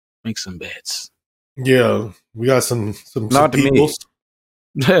 make some bets. Yeah, we got some not people.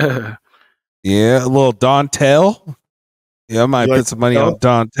 Yeah, a little Dontel. Yeah, I might put some money on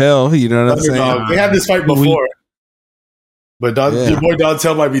Dontel. You know what I'm saying? They had this fight before. But your boy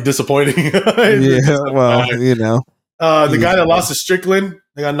Dontel might be disappointing. The guy that lost to Strickland,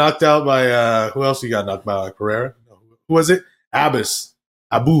 they got knocked out by who else? He got knocked out by Pereira. Who was it? Abus.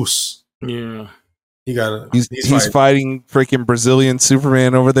 Yeah, he's fighting freaking Brazilian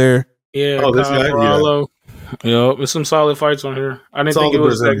Superman over there. Yeah. Oh, this guy. Yeah, there's some solid fights on here. I didn't think it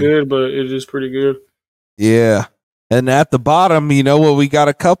was that good, but it is pretty good. Yeah, and at the bottom, you know what we got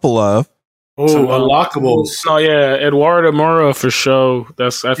a couple of. Oh, unlockables. Oh yeah, Eduardo Moura for sure.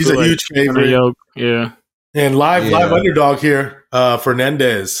 He's a huge favorite. Yeah, and live underdog here,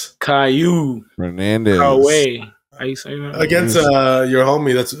 Fernandez. Caillou. Fernandez. Away. How you say that? Against your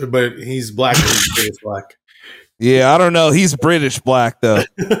homie, but he's black. He's black. Yeah, I don't know. He's British black though.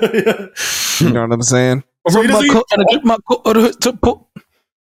 You know what I'm saying?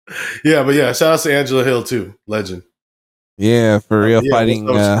 Yeah, but shout out to Angela Hill too, legend. Yeah, for real, fighting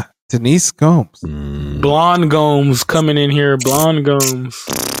Denise Gomes. Blonde Gomes coming in here. Blonde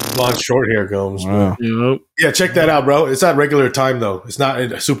short hair Gomes. Wow. Yep. Yeah, check that out, bro. It's not regular time though. It's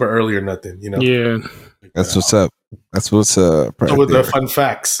not super early or nothing. Yeah, that's what's up. That's what's up. So with the fun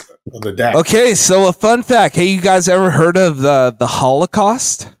facts of the deck. Okay, so a fun fact. Hey, you guys ever heard of the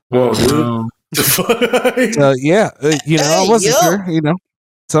Holocaust? Whoa, dude. I wasn't sure.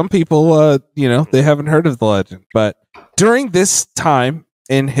 Some people, they haven't heard of the legend, but during this time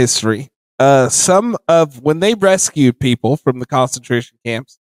in history, when they rescued people from the concentration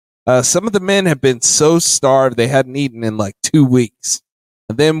camps, some of the men have been so starved they hadn't eaten in like 2 weeks.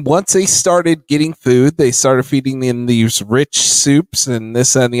 And then once they started getting food, they started feeding them these rich soups and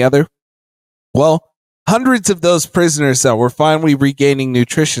this and the other. Well, hundreds of those prisoners that were finally regaining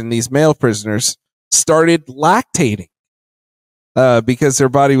nutrition, these male prisoners, started lactating because their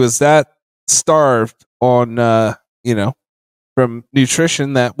body was that starved on, from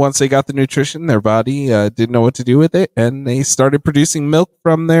nutrition that once they got the nutrition, their body didn't know what to do with it, and they started producing milk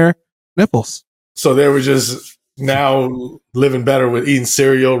from their nipples. So they were just now living better with eating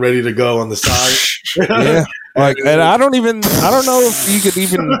cereal ready to go on the side. Yeah. And I don't know if you could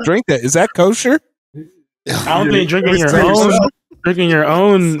even drink that. Is that kosher? I don't think drinking your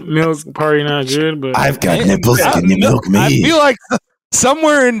own milk probably not good, but I've got nipples. Can you milk me? I feel like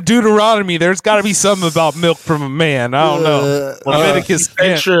somewhere in Deuteronomy, there's got to be something about milk from a man. I don't know. Leviticus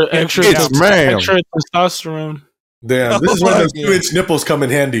extra testosterone. Damn, this is when those 2-inch nipples come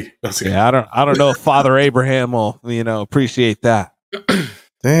in handy. Yeah, I don't know if Father Abraham will, appreciate that.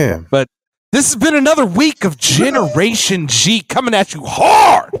 Damn. But this has been another week of Generation G coming at you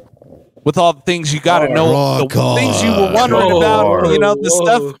hard with all the things you got to know, the things you were wondering about, the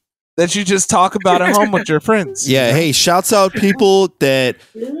stuff that you just talk about at home with your friends. Yeah, hey, shouts out people that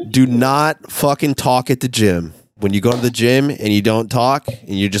do not fucking talk at the gym. When you go to the gym and you don't talk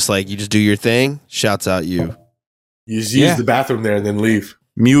and you just do your thing, shouts out you. You just use the bathroom there and then leave.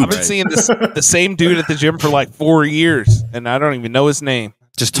 Mute. I've been seeing the same dude at the gym for like 4 years, and I don't even know his name.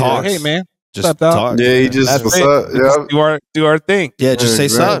 Just talk. Hey, man. Just talk. Yeah, you just what's up? Yeah. Do our thing. Yeah, just say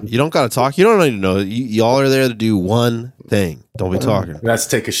something. You don't got to talk. You don't need to know. Y'all are there to do one thing. Don't be talking. That's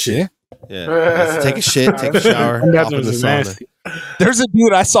take a shit. Yeah. Take a shit, take a shower. Hop in the sauna. There's a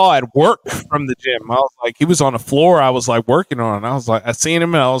dude I saw at work from the gym. I was like, he was on the floor. I was like working on. I was like, I seen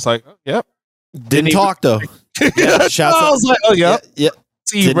him and I was like, oh, yep. Didn't talk though. Yeah, I was like, oh, yep. Yep.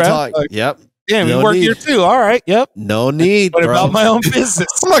 See you, bro. Like, yep. Damn, you work here too. All right. Yep. No need. What about my own business?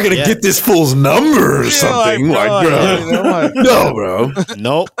 I'm not gonna get this fool's number or something. No, bro.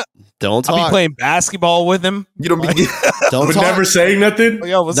 Nope. Don't talk. I'll be playing basketball with him. You don't be. Don't talk. Never saying nothing.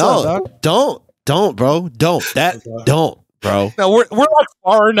 Yo, what's up, dog? Don't, bro. Don't. Don't, bro. No, we're like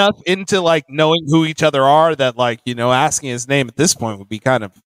far enough into like knowing who each other are that like asking his name at this point would be kind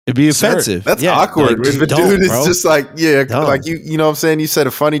of. It'd be offensive. That's awkward. Like, if a dude is just like, like you know what I'm saying? You said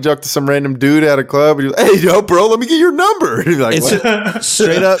a funny joke to some random dude at a club and you're like, hey, yo, bro, let me get your number. Like,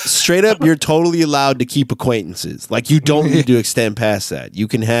 straight up, you're totally allowed to keep acquaintances. Like, you don't need to extend past that. You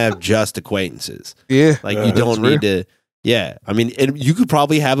can have just acquaintances. Yeah. Like, you don't need to. Yeah. I mean, you could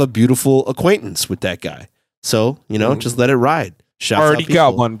probably have a beautiful acquaintance with that guy. So, just let it ride. Already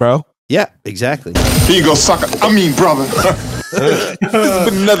got one, bro. Yeah, exactly. Here you go, sucker. I mean, brother. This has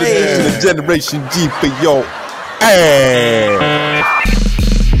been another Generation G for yo. Hey.